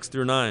 11, verse 6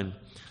 through 9.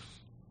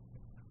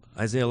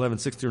 Isaiah 11,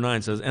 6 through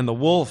 9 says, "And the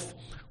wolf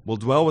will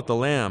dwell with the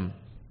lamb,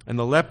 and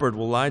the leopard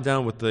will lie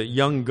down with the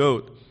young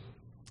goat,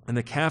 and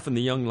the calf and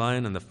the young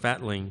lion and the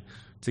fatling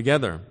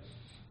together.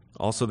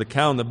 Also the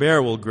cow and the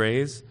bear will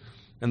graze,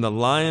 and the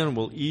lion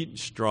will eat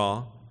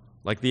straw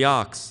like the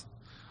ox.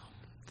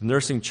 The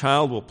nursing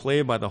child will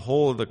play by the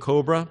hole of the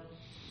cobra,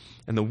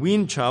 and the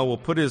weaned child will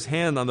put his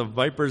hand on the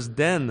viper's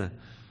den.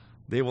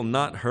 They will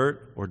not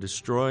hurt or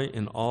destroy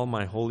in all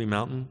my holy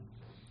mountain,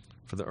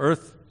 for the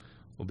earth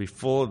will be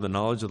full of the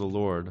knowledge of the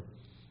Lord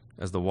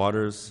as the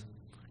waters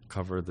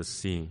cover the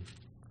sea."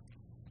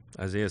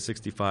 Isaiah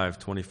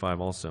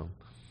 65:25 also.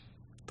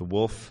 "The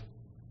wolf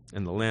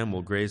and the lamb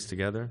will graze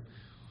together,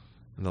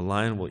 and the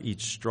lion will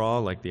eat straw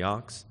like the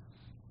ox,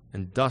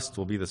 and dust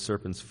will be the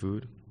serpent's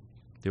food.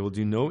 They will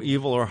do no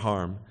evil or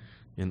harm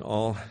in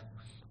all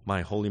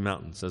my holy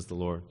mountain," says the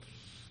Lord.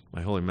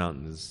 My holy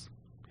mountain is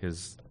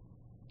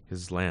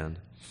his land.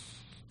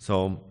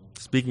 So,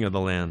 speaking of the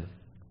land,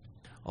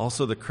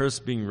 also the curse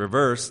being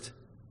reversed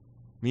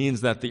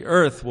means that the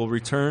earth will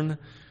return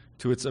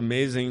to its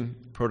amazing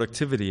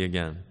productivity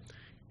again.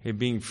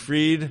 Being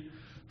freed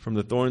from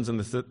the thorns and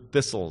the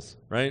thistles,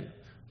 right?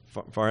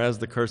 Far as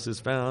the curse is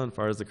found,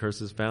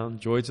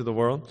 joy to the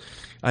world.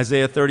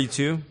 Isaiah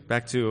 32,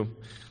 back to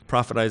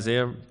prophet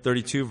Isaiah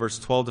 32, verse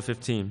 12 to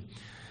 15.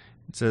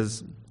 It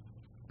says,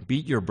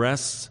 "Beat your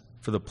breasts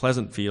for the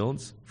pleasant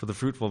fields, for the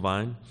fruitful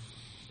vine,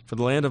 for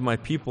the land of my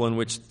people in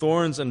which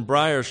thorns and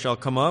briars shall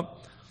come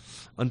up,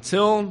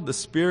 until the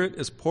Spirit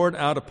is poured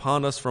out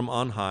upon us from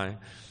on high,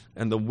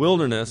 and the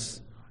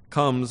wilderness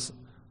comes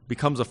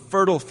becomes a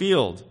fertile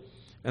field,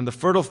 and the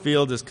fertile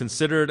field is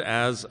considered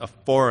as a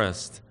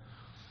forest.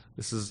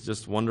 This is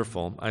just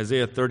wonderful.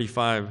 Isaiah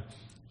 35,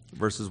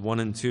 verses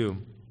 1 and 2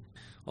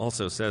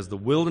 also says, the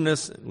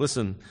wilderness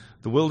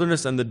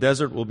and the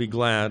desert will be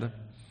glad,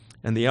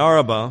 and the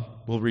Arabah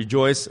will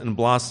rejoice and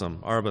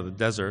blossom. Arabah, the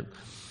desert.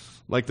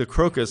 Like the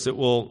crocus, it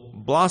will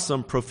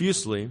blossom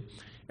profusely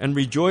and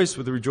rejoice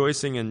with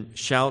rejoicing and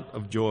shout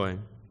of joy.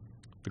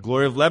 The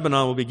glory of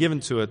Lebanon will be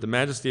given to it, the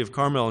majesty of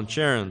Carmel and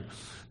Sharon.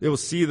 They will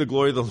see the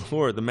glory of the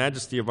Lord, the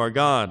majesty of our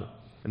God.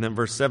 And then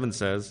verse 7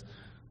 says,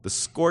 the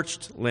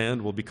scorched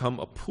land will become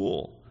a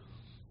pool,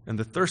 and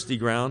the thirsty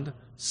ground,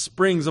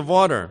 springs of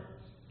water.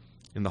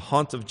 In the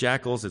haunt of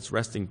jackals, its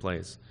resting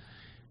place.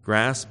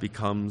 Grass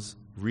becomes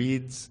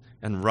reeds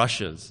and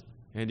rushes.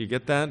 And you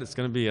get that? It's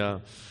going to be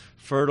a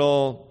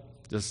fertile,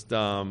 just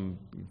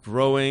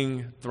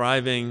growing,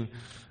 thriving,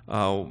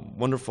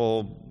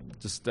 wonderful,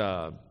 just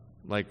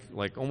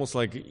like almost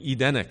like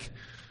Edenic.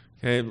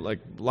 Okay, like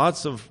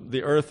lots of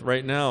the earth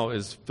right now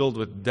is filled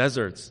with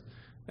deserts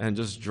and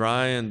just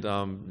dry and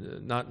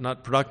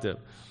not productive.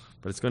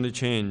 But it's going to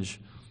change.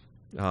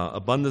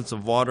 Abundance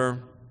of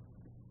water,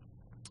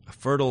 a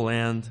fertile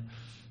land.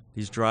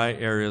 These dry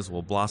areas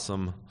will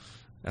blossom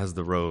as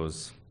the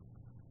rose.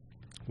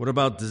 What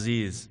about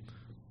disease?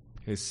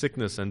 Okay,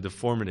 sickness and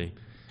deformity.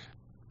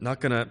 Not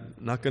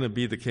gonna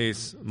be the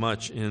case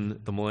much in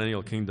the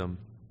millennial kingdom.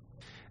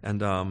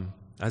 And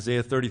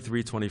Isaiah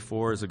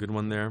 33:24 is a good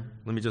one there.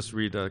 Let me just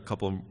read a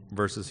couple of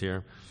verses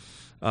here.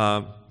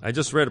 I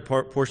just read a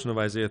portion of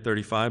Isaiah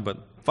 35,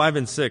 but 5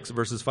 and 6,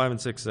 verses 5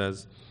 and 6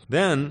 says,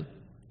 then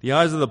the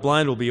eyes of the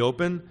blind will be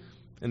open,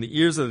 and the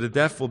ears of the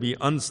deaf will be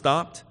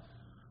unstopped.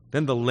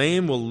 Then the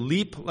lame will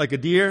leap like a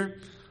deer,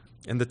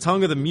 and the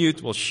tongue of the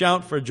mute will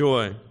shout for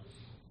joy.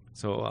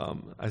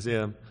 So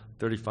Isaiah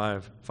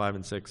 35, 5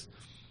 and 6.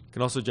 You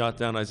can also jot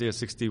down Isaiah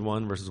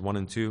 61, verses 1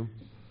 and 2.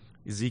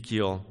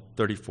 Ezekiel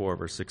 34,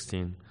 verse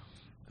 16.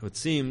 So it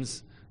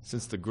seems,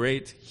 since the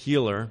great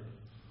healer,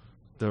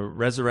 the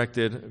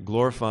resurrected,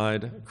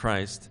 glorified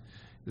Christ,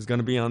 is going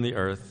to be on the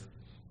earth,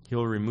 he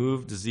will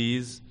remove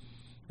disease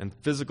and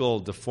physical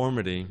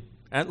deformity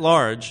at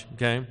large,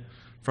 okay,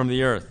 from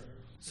the earth.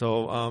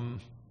 So,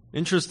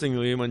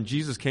 interestingly, when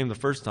Jesus came the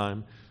first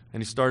time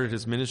and he started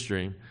his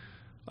ministry,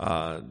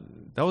 that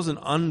was an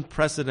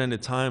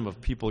unprecedented time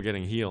of people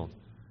getting healed.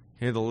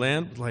 Okay, the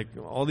land, like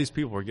all these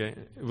people were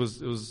getting, it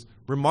was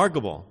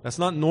remarkable. That's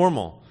not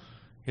normal.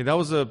 Okay, that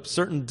was a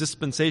certain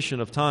dispensation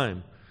of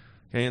time.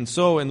 Okay, and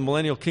so in the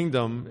millennial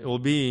kingdom, it will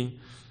be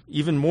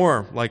even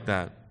more like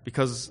that,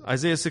 because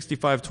Isaiah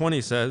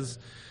 65:20 says,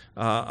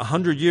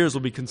 100 years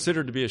will be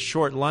considered to be a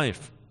short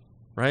life,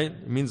 right?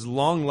 It means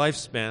long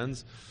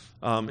lifespans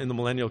in the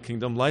millennial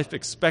kingdom. Life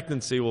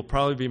expectancy will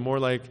probably be more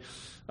like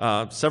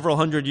several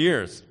hundred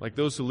years, like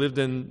those who lived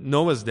in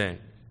Noah's day.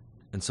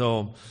 And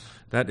so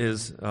that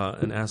is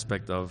an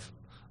aspect of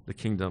the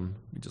kingdom.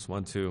 We just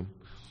want to,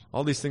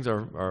 all these things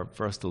are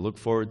for us to look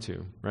forward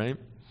to, right?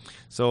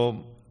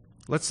 So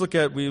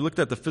we looked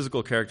at the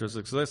physical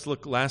characteristics. So let's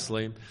look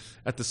lastly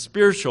at the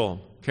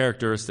spiritual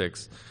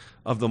characteristics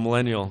of the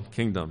millennial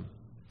kingdom.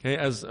 Okay,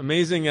 as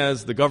amazing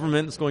as the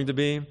government is going to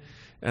be,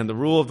 and the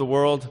rule of the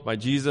world by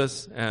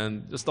Jesus,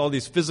 and just all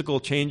these physical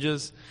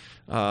changes,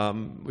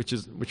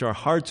 which are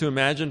hard to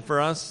imagine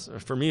for us, or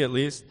for me at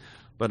least,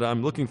 but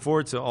I'm looking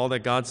forward to all that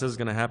God says is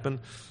going to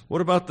happen.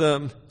 What about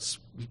the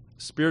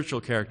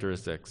spiritual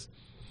characteristics?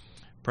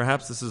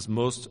 Perhaps this is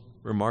most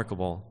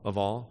remarkable of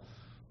all,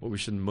 what we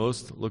should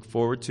most look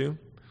forward to.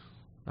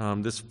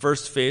 This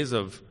first phase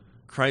of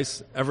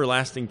Christ's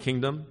everlasting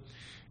kingdom,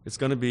 it's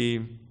going to be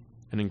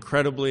an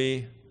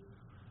incredibly,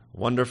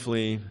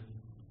 wonderfully,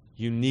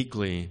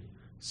 uniquely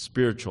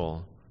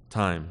spiritual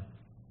time.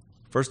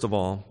 First of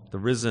all, the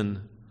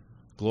risen,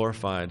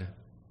 glorified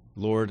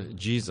Lord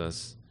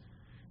Jesus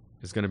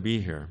is going to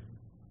be here.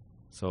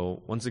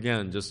 So once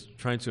again, just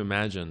trying to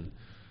imagine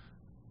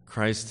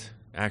Christ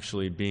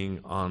actually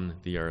being on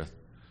the earth.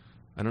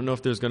 I don't know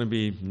if there's going to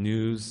be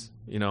news,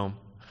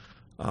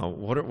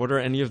 what are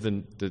any of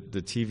the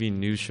TV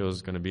news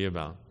shows going to be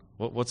about?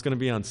 What's going to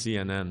be on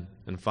CNN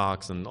and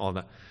Fox and all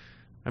that?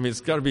 I mean,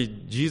 it's got to be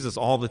Jesus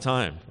all the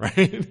time,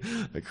 right?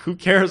 Like, who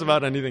cares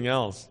about anything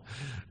else?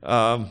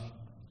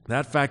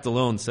 That fact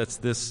alone sets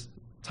this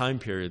time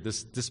period,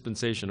 this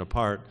dispensation,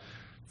 apart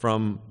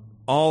from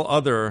all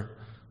other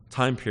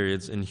time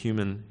periods in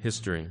human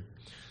history.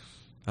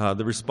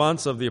 The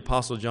response of the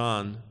Apostle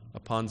John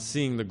upon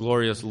seeing the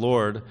glorious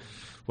Lord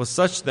was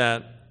such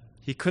that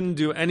he couldn't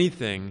do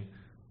anything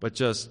but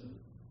just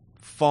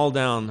fall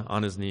down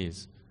on his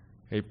knees,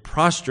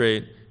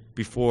 prostrate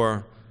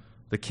before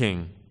the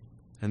King.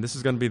 And this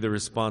is going to be the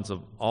response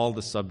of all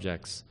the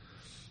subjects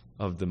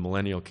of the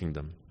millennial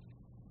kingdom.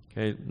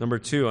 Okay, number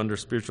 2, under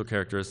spiritual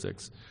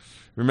characteristics.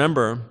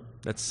 Remember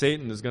that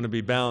Satan is going to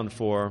be bound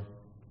for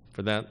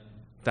that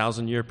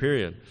 1,000-year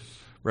period.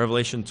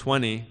 Revelation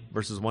 20,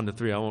 verses 1 to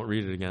 3. I won't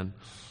read it again.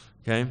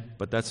 Okay,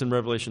 but that's in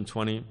Revelation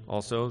 20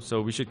 also.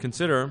 So we should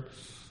consider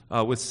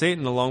with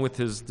Satan, along with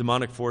his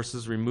demonic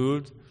forces,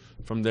 removed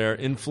from their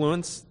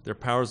influence, their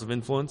powers of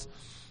influence,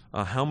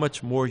 how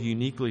much more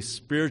uniquely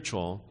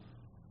spiritual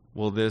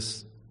will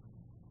this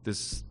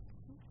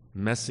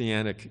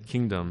messianic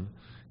kingdom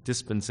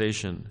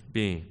dispensation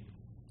be?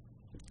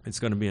 It's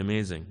going to be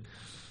amazing.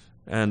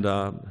 And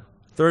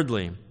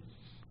thirdly,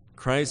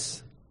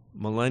 Christ's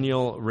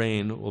millennial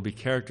reign will be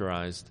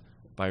characterized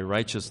by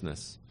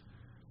righteousness.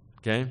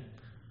 Okay?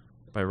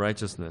 By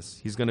righteousness.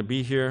 He's going to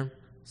be here.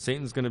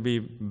 Satan's going to be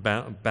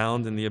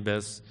bound in the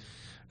abyss.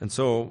 And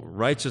so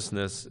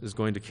righteousness is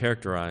going to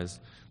characterize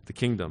the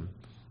kingdom.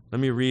 Let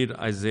me read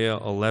Isaiah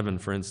 11,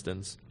 for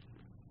instance.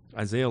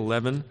 Isaiah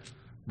 11,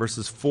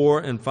 verses 4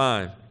 and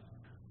 5. It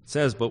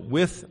says, "But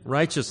with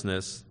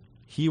righteousness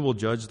he will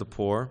judge the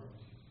poor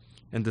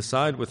and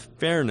decide with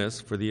fairness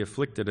for the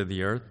afflicted of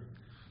the earth.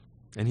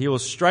 And he will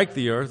strike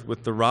the earth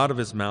with the rod of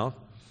his mouth,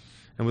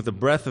 and with the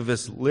breath of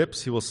his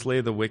lips he will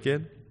slay the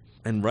wicked.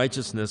 And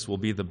righteousness will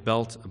be the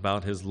belt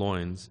about his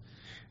loins,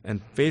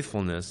 and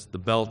faithfulness the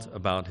belt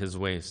about his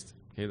waist."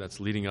 Okay, that's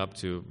leading up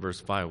to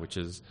verse 5, which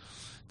is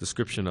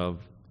description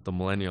of the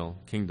millennial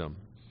kingdom.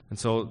 And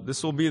so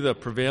this will be the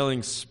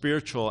prevailing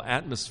spiritual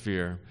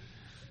atmosphere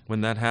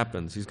when that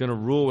happens. He's going to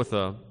rule with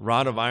a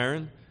rod of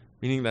iron,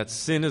 meaning that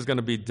sin is going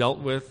to be dealt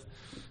with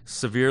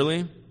severely.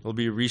 It will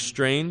be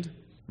restrained.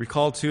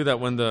 Recall, too, that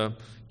when the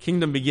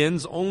kingdom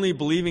begins, only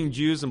believing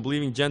Jews and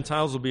believing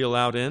Gentiles will be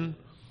allowed in.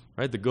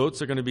 Right? The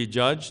goats are going to be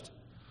judged.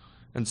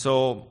 And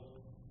so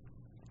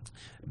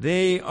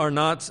they are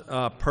not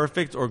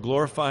perfect or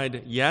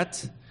glorified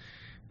yet,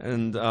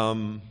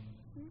 and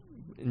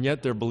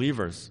yet they're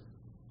believers.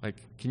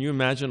 Like, can you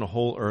imagine a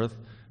whole earth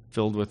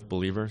filled with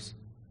believers?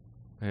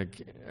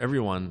 Like,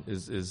 everyone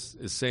is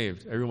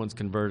saved. Everyone's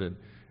converted.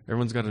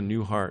 Everyone's got a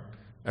new heart.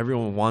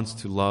 Everyone wants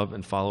to love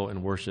and follow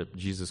and worship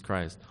Jesus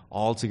Christ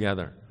all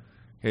together.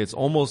 Okay, it's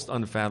almost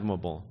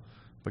unfathomable.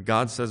 But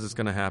God says it's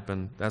going to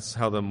happen. That's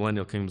how the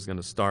millennial kingdom is going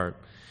to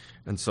start.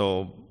 And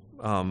so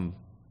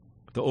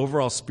the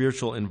overall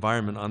spiritual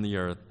environment on the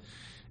earth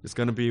is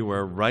going to be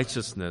where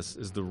righteousness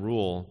is the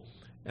rule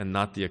and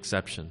not the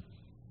exception.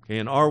 Okay,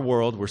 in our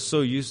world, we're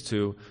so used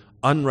to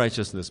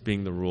unrighteousness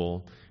being the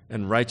rule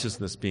and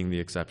righteousness being the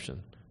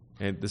exception.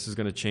 Okay, this is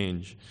going to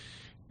change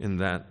in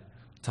that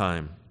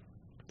time.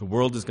 The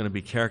world is going to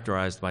be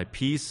characterized by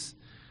peace,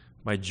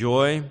 by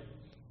joy,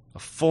 a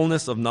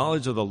fullness of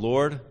knowledge of the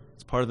Lord.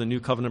 It's part of the new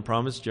covenant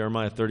promise,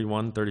 Jeremiah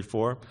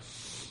 31:34,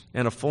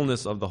 and a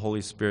fullness of the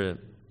Holy Spirit,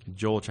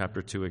 Joel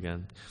chapter 2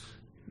 again.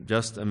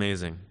 Just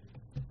amazing.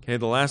 Okay,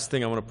 the last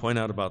thing I want to point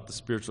out about the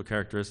spiritual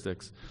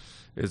characteristics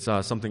is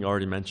something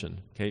already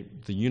mentioned. Okay,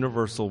 the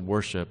universal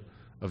worship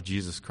of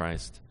Jesus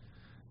Christ.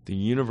 The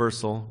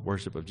universal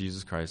worship of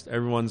Jesus Christ.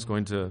 Everyone's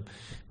going to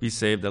be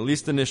saved, at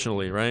least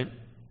initially, right?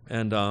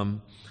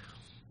 And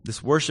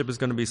this worship is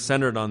going to be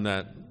centered on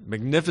that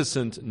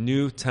magnificent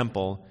new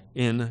temple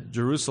in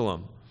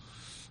Jerusalem.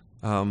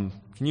 Can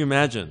you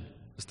imagine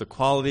just the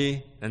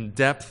quality and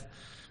depth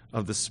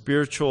of the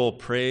spiritual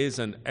praise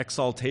and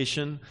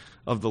exaltation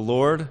of the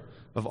Lord,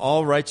 of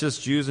all righteous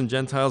Jews and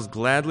Gentiles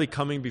gladly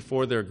coming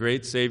before their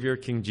great Savior,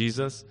 King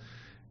Jesus?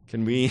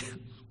 Can we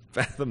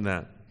fathom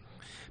that?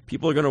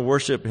 People are going to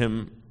worship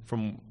him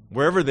from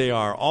wherever they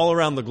are, all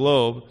around the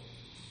globe.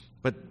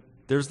 But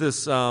there's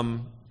this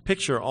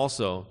picture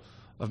also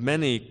of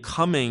many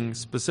coming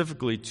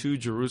specifically to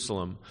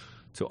Jerusalem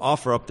to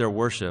offer up their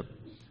worship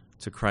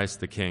to Christ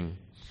the King.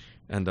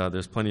 And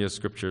there's plenty of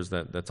scriptures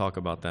that talk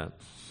about that.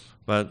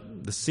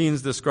 But the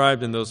scenes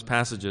described in those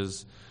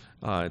passages,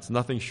 it's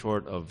nothing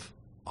short of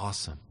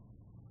awesome.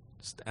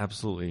 Just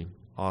absolutely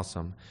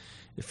awesome.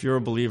 If you're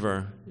a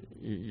believer,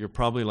 you're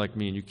probably like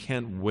me, and you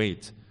can't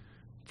wait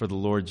for the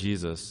Lord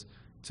Jesus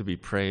to be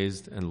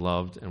praised and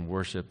loved and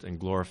worshiped and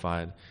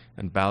glorified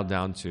and bowed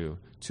down to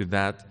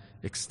that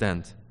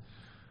extent.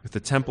 With the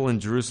temple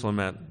in Jerusalem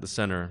at the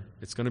center,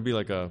 it's going to be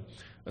like a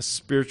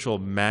spiritual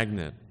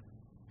magnet,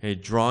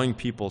 drawing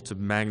people to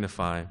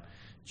magnify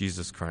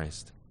Jesus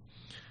Christ.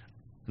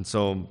 And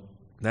so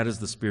that is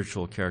the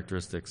spiritual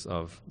characteristics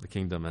of the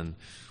kingdom, and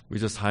we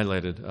just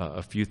highlighted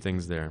a few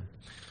things there.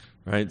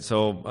 Right?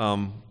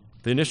 So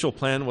the initial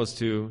plan was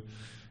to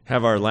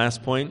have our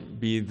last point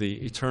be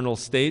the eternal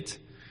state,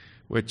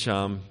 which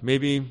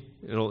maybe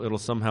it'll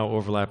somehow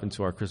overlap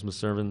into our Christmas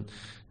sermon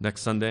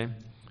next Sunday.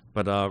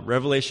 But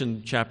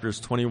Revelation chapters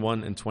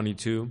 21 and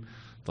 22,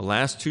 the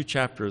last two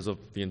chapters of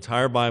the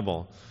entire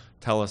Bible,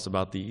 tell us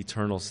about the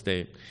eternal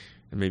state.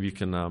 And maybe you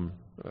can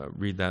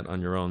read that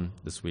on your own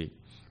this week.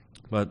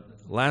 But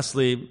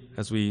lastly,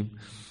 as we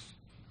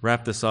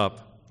wrap this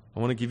up, I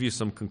want to give you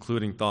some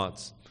concluding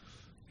thoughts.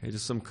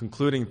 Just some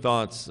concluding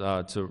thoughts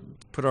to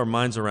put our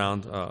minds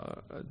around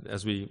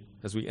as we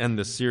end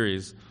this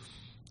series.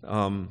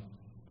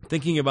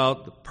 Thinking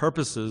about the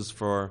purposes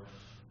for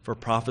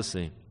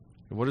prophecy.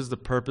 What is the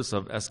purpose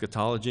of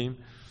eschatology?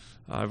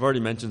 I've already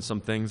mentioned some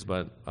things,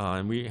 but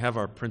and we have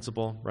our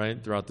principle,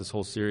 right, throughout this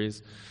whole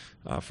series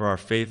for our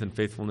faith and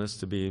faithfulness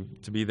to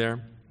be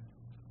there.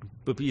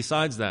 But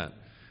besides that,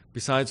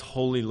 besides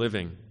holy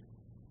living,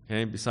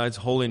 besides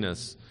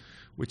holiness,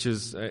 which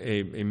is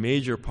a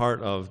major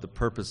part of the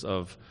purpose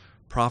of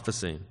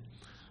prophecy.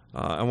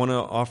 I want to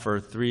offer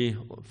three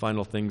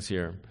final things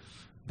here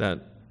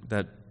that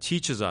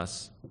teaches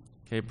us.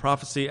 Okay,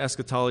 prophecy,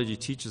 eschatology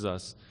teaches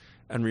us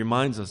and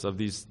reminds us of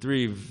these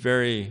three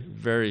very,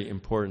 very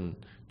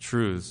important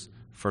truths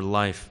for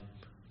life.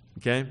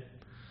 Okay?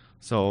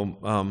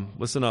 So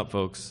listen up,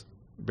 folks.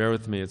 Bear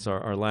with me. It's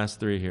our last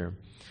three here.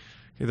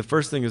 Okay, the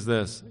first thing is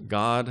this.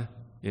 God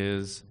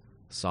is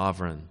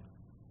sovereign.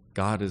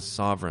 God is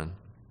sovereign.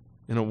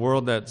 In a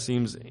world that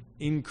seems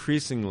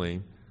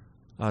increasingly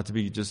to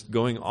be just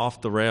going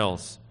off the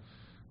rails,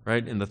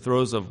 right, in the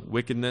throes of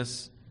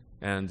wickedness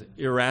and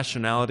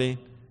irrationality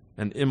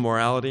and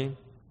immorality,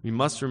 we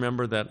must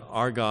remember that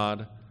our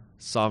God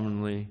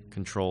sovereignly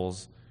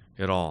controls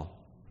it all.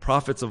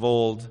 Prophets of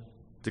old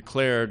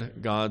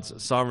declared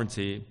God's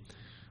sovereignty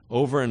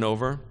over and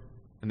over,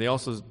 and they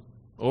also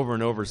over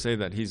and over say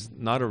that he's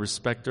not a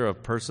respecter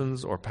of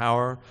persons or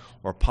power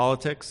or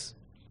politics.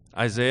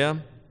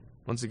 Isaiah,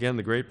 once again,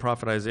 the great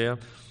prophet Isaiah,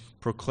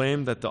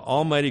 proclaimed that the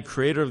almighty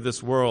creator of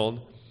this world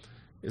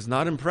is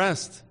not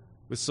impressed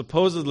with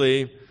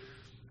supposedly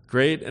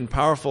great and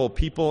powerful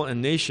people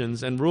and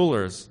nations and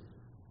rulers.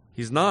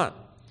 He's not.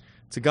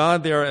 To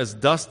God, they are as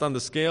dust on the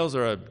scales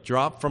or a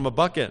drop from a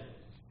bucket.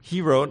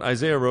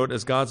 Isaiah wrote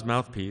as God's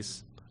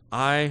mouthpiece,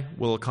 I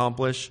will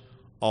accomplish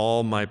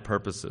all my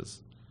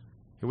purposes,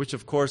 which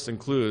of course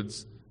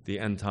includes the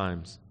end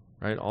times,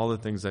 right? All the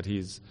things that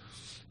he's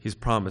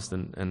promised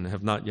and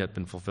have not yet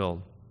been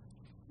fulfilled.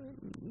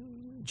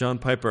 John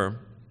Piper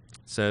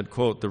said,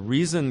 quote, the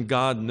reason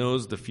God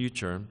knows the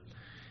future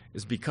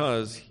is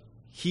because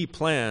he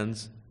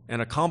plans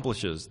and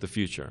accomplishes the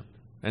future,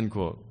 end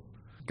quote.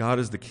 God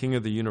is the King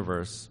of the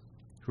universe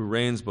who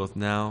reigns both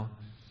now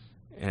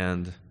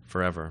and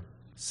forever.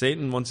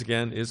 Satan, once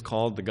again, is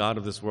called the god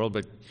of this world,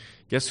 but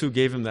guess who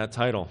gave him that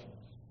title?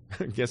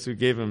 Guess who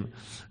gave him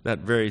that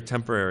very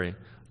temporary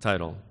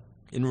title?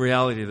 In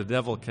reality, the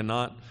devil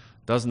cannot,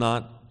 does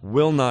not,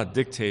 will not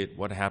dictate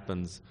what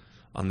happens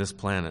on this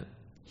planet.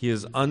 He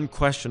is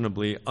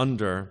unquestionably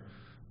under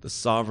the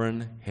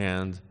sovereign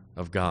hand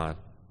of God.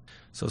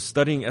 So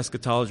studying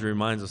eschatology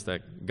reminds us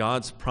that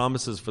God's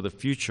promises for the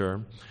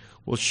future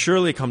will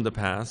surely come to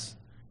pass.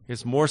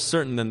 It's more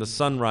certain than the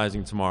sun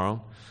rising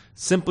tomorrow,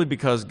 simply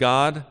because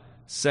God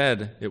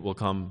said it will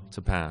come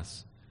to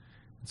pass.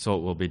 So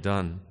it will be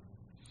done.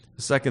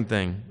 The second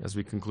thing, as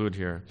we conclude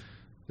here,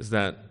 is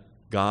that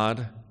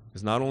God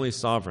is not only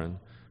sovereign,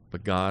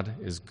 but God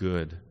is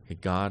good.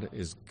 God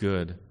is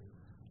good,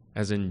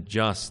 as in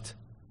just.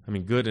 I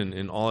mean, good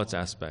in all its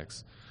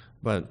aspects.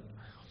 But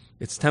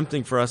it's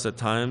tempting for us at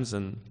times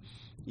and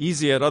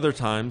easy at other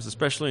times,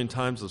 especially in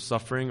times of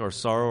suffering or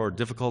sorrow or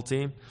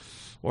difficulty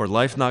or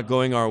life not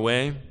going our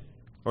way,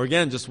 or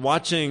again, just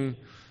watching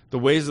the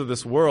ways of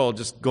this world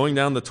just going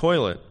down the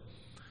toilet,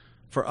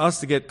 for us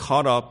to get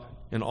caught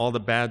up in all the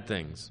bad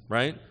things,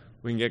 right?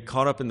 We can get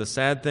caught up in the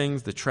sad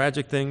things, the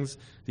tragic things,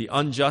 the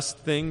unjust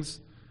things.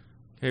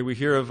 Okay, we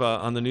hear of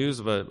on the news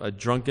of a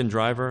drunken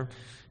driver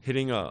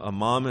hitting a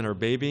mom and her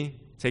baby,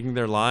 taking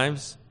their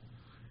lives.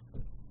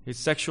 It's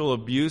sexual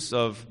abuse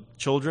of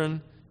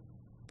children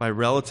by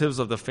relatives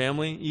of the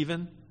family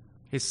even.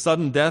 A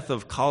sudden death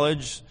of a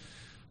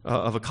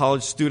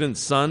college student's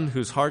son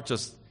whose heart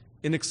just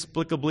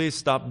inexplicably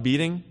stopped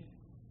beating.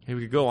 Okay,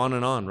 we could go on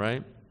and on,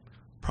 right?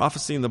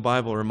 Prophecy in the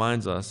Bible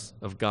reminds us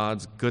of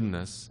God's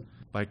goodness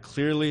by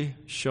clearly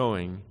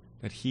showing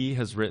that he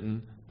has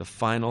written the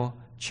final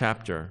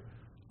chapter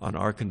on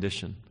our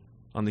condition,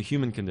 on the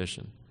human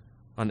condition,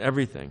 on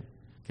everything.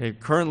 Okay,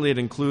 currently it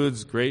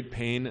includes great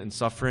pain and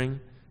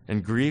suffering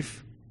and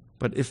grief.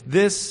 But if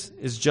this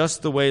is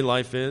just the way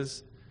life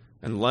is,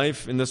 and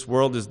life in this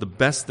world is the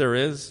best there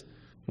is,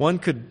 one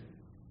could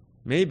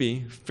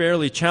maybe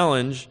fairly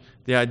challenge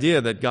the idea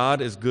that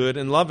God is good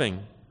and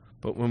loving.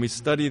 But when we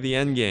study the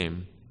end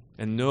game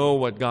and know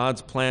what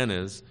God's plan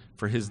is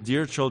for his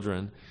dear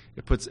children,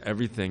 it puts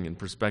everything in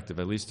perspective,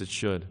 at least it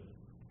should.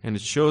 And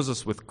it shows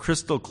us with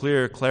crystal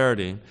clear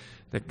clarity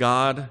that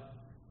God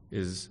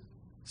is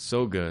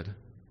so good,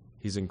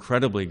 he's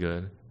incredibly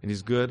good, and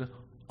he's good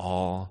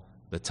all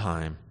the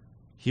time.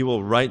 He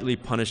will rightly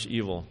punish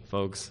evil,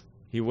 folks.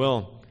 He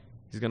will.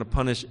 He's going to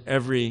punish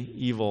every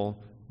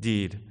evil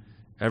deed,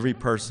 every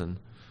person,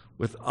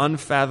 with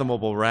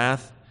unfathomable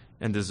wrath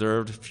and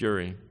deserved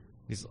fury.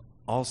 He's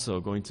also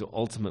going to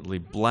ultimately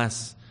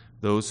bless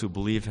those who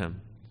believe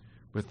him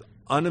with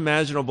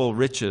unimaginable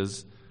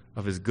riches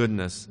of his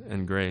goodness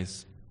and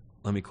grace.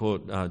 Let me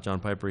quote John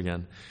Piper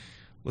again.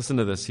 Listen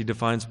to this. He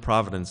defines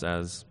providence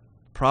as,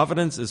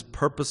 providence is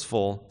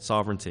purposeful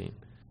sovereignty.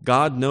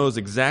 God knows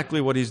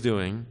exactly what he's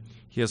doing.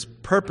 He has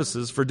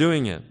purposes for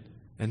doing it,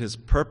 and his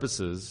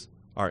purposes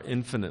are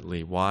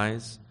infinitely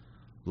wise,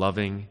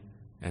 loving,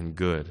 and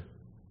good,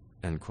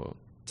 end quote.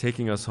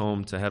 Taking us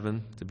home to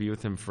heaven to be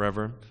with him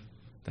forever,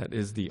 that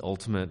is the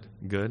ultimate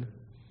good.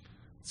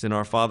 It's in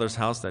our Father's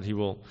house that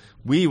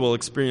we will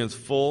experience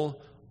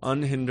full,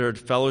 unhindered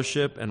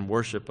fellowship and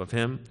worship of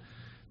him,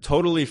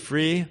 totally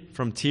free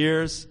from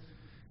tears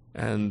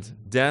and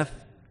death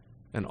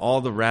and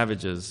all the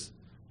ravages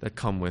that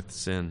come with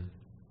sin.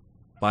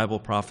 Bible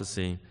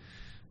prophecy,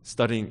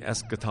 studying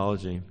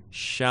eschatology,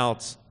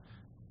 shouts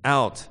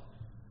out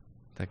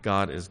that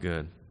God is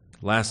good.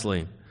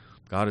 Lastly,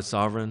 God is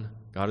sovereign,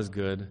 God is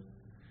good,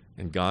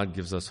 and God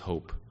gives us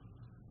hope.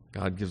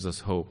 God gives us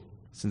hope.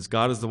 Since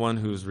God is the one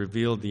who's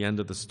revealed the end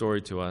of the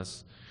story to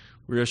us,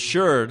 we're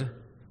assured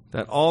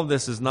that all of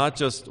this is not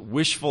just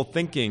wishful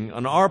thinking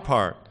on our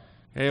part.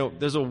 Hey,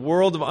 there's a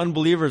world of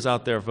unbelievers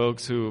out there,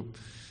 folks, who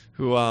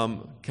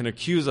can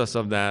accuse us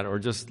of that or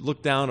just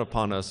look down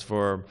upon us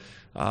for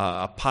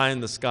a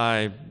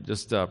pie-in-the-sky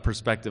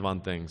perspective on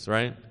things,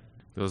 right?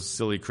 Those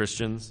silly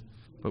Christians.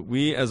 But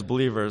we as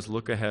believers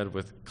look ahead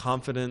with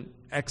confident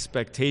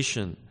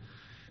expectation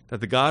that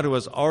the God who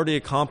has already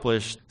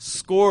accomplished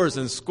scores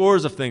and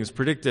scores of things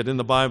predicted in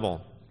the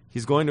Bible,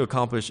 He's going to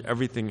accomplish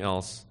everything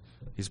else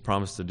He's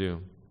promised to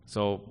do.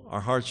 So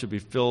our hearts should be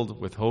filled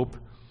with hope.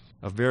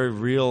 A very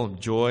real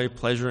joy,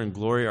 pleasure, and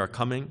glory are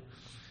coming.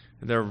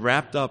 And they're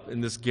wrapped up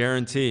in this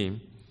guarantee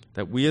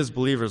that we as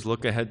believers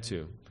look ahead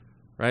to,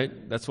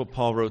 right? That's what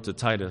Paul wrote to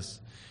Titus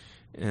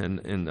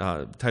in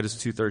Titus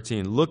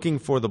 2:13, looking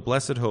for the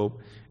blessed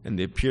hope and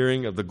the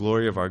appearing of the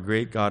glory of our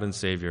great God and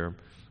Savior,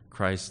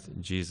 Christ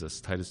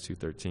Jesus, Titus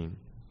 2:13.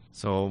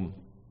 So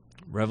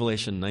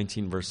Revelation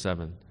 19, verse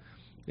 7,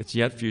 it's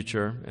yet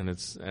future, and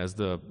it's as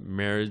the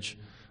marriage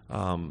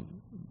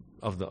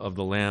of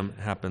the Lamb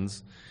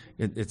happens.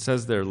 It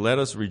says there, let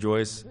us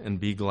rejoice and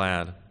be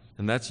glad.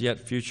 And that's yet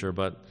future,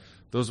 but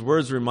those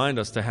words remind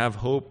us to have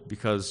hope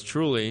because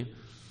truly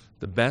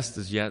the best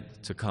is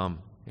yet to come.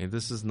 And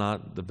this is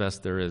not the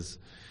best there is,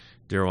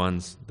 dear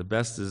ones. The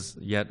best is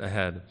yet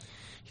ahead.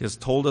 He has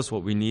told us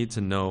what we need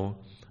to know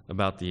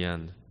about the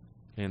end.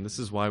 And this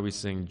is why we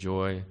sing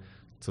joy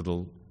to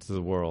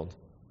the world.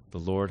 The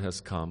Lord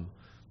has come.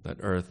 Let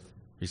earth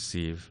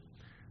receive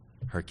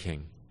her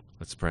King.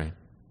 Let's pray.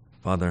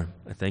 Father,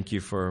 I thank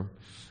you for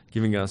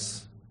giving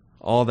us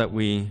all that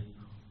we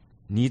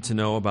need to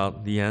know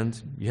about the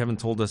end. You haven't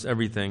told us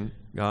everything,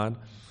 God.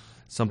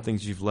 Some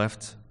things you've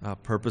left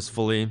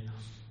purposefully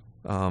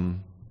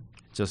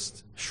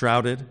just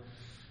shrouded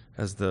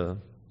as the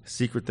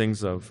secret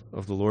things of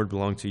the Lord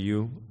belong to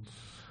you.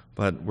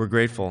 But we're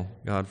grateful,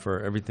 God,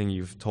 for everything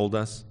you've told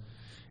us.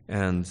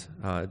 And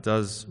it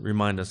does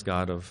remind us,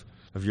 God, of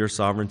your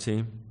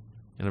sovereignty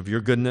and of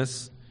your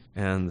goodness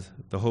and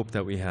the hope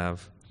that we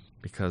have,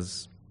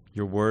 because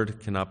your word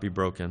cannot be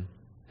broken.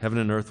 Heaven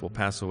and earth will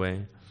pass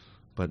away,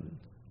 but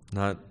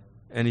not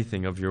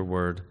anything of your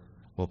word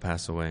will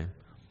pass away.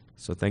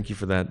 So thank you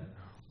for that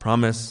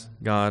promise,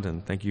 God,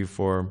 and thank you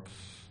for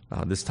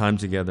this time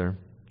together,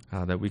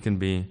 that we can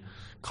be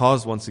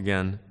caused once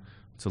again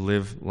to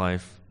live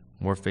life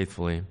more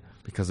faithfully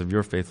because of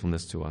your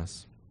faithfulness to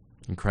us.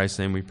 In Christ's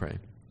name we pray.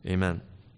 Amen.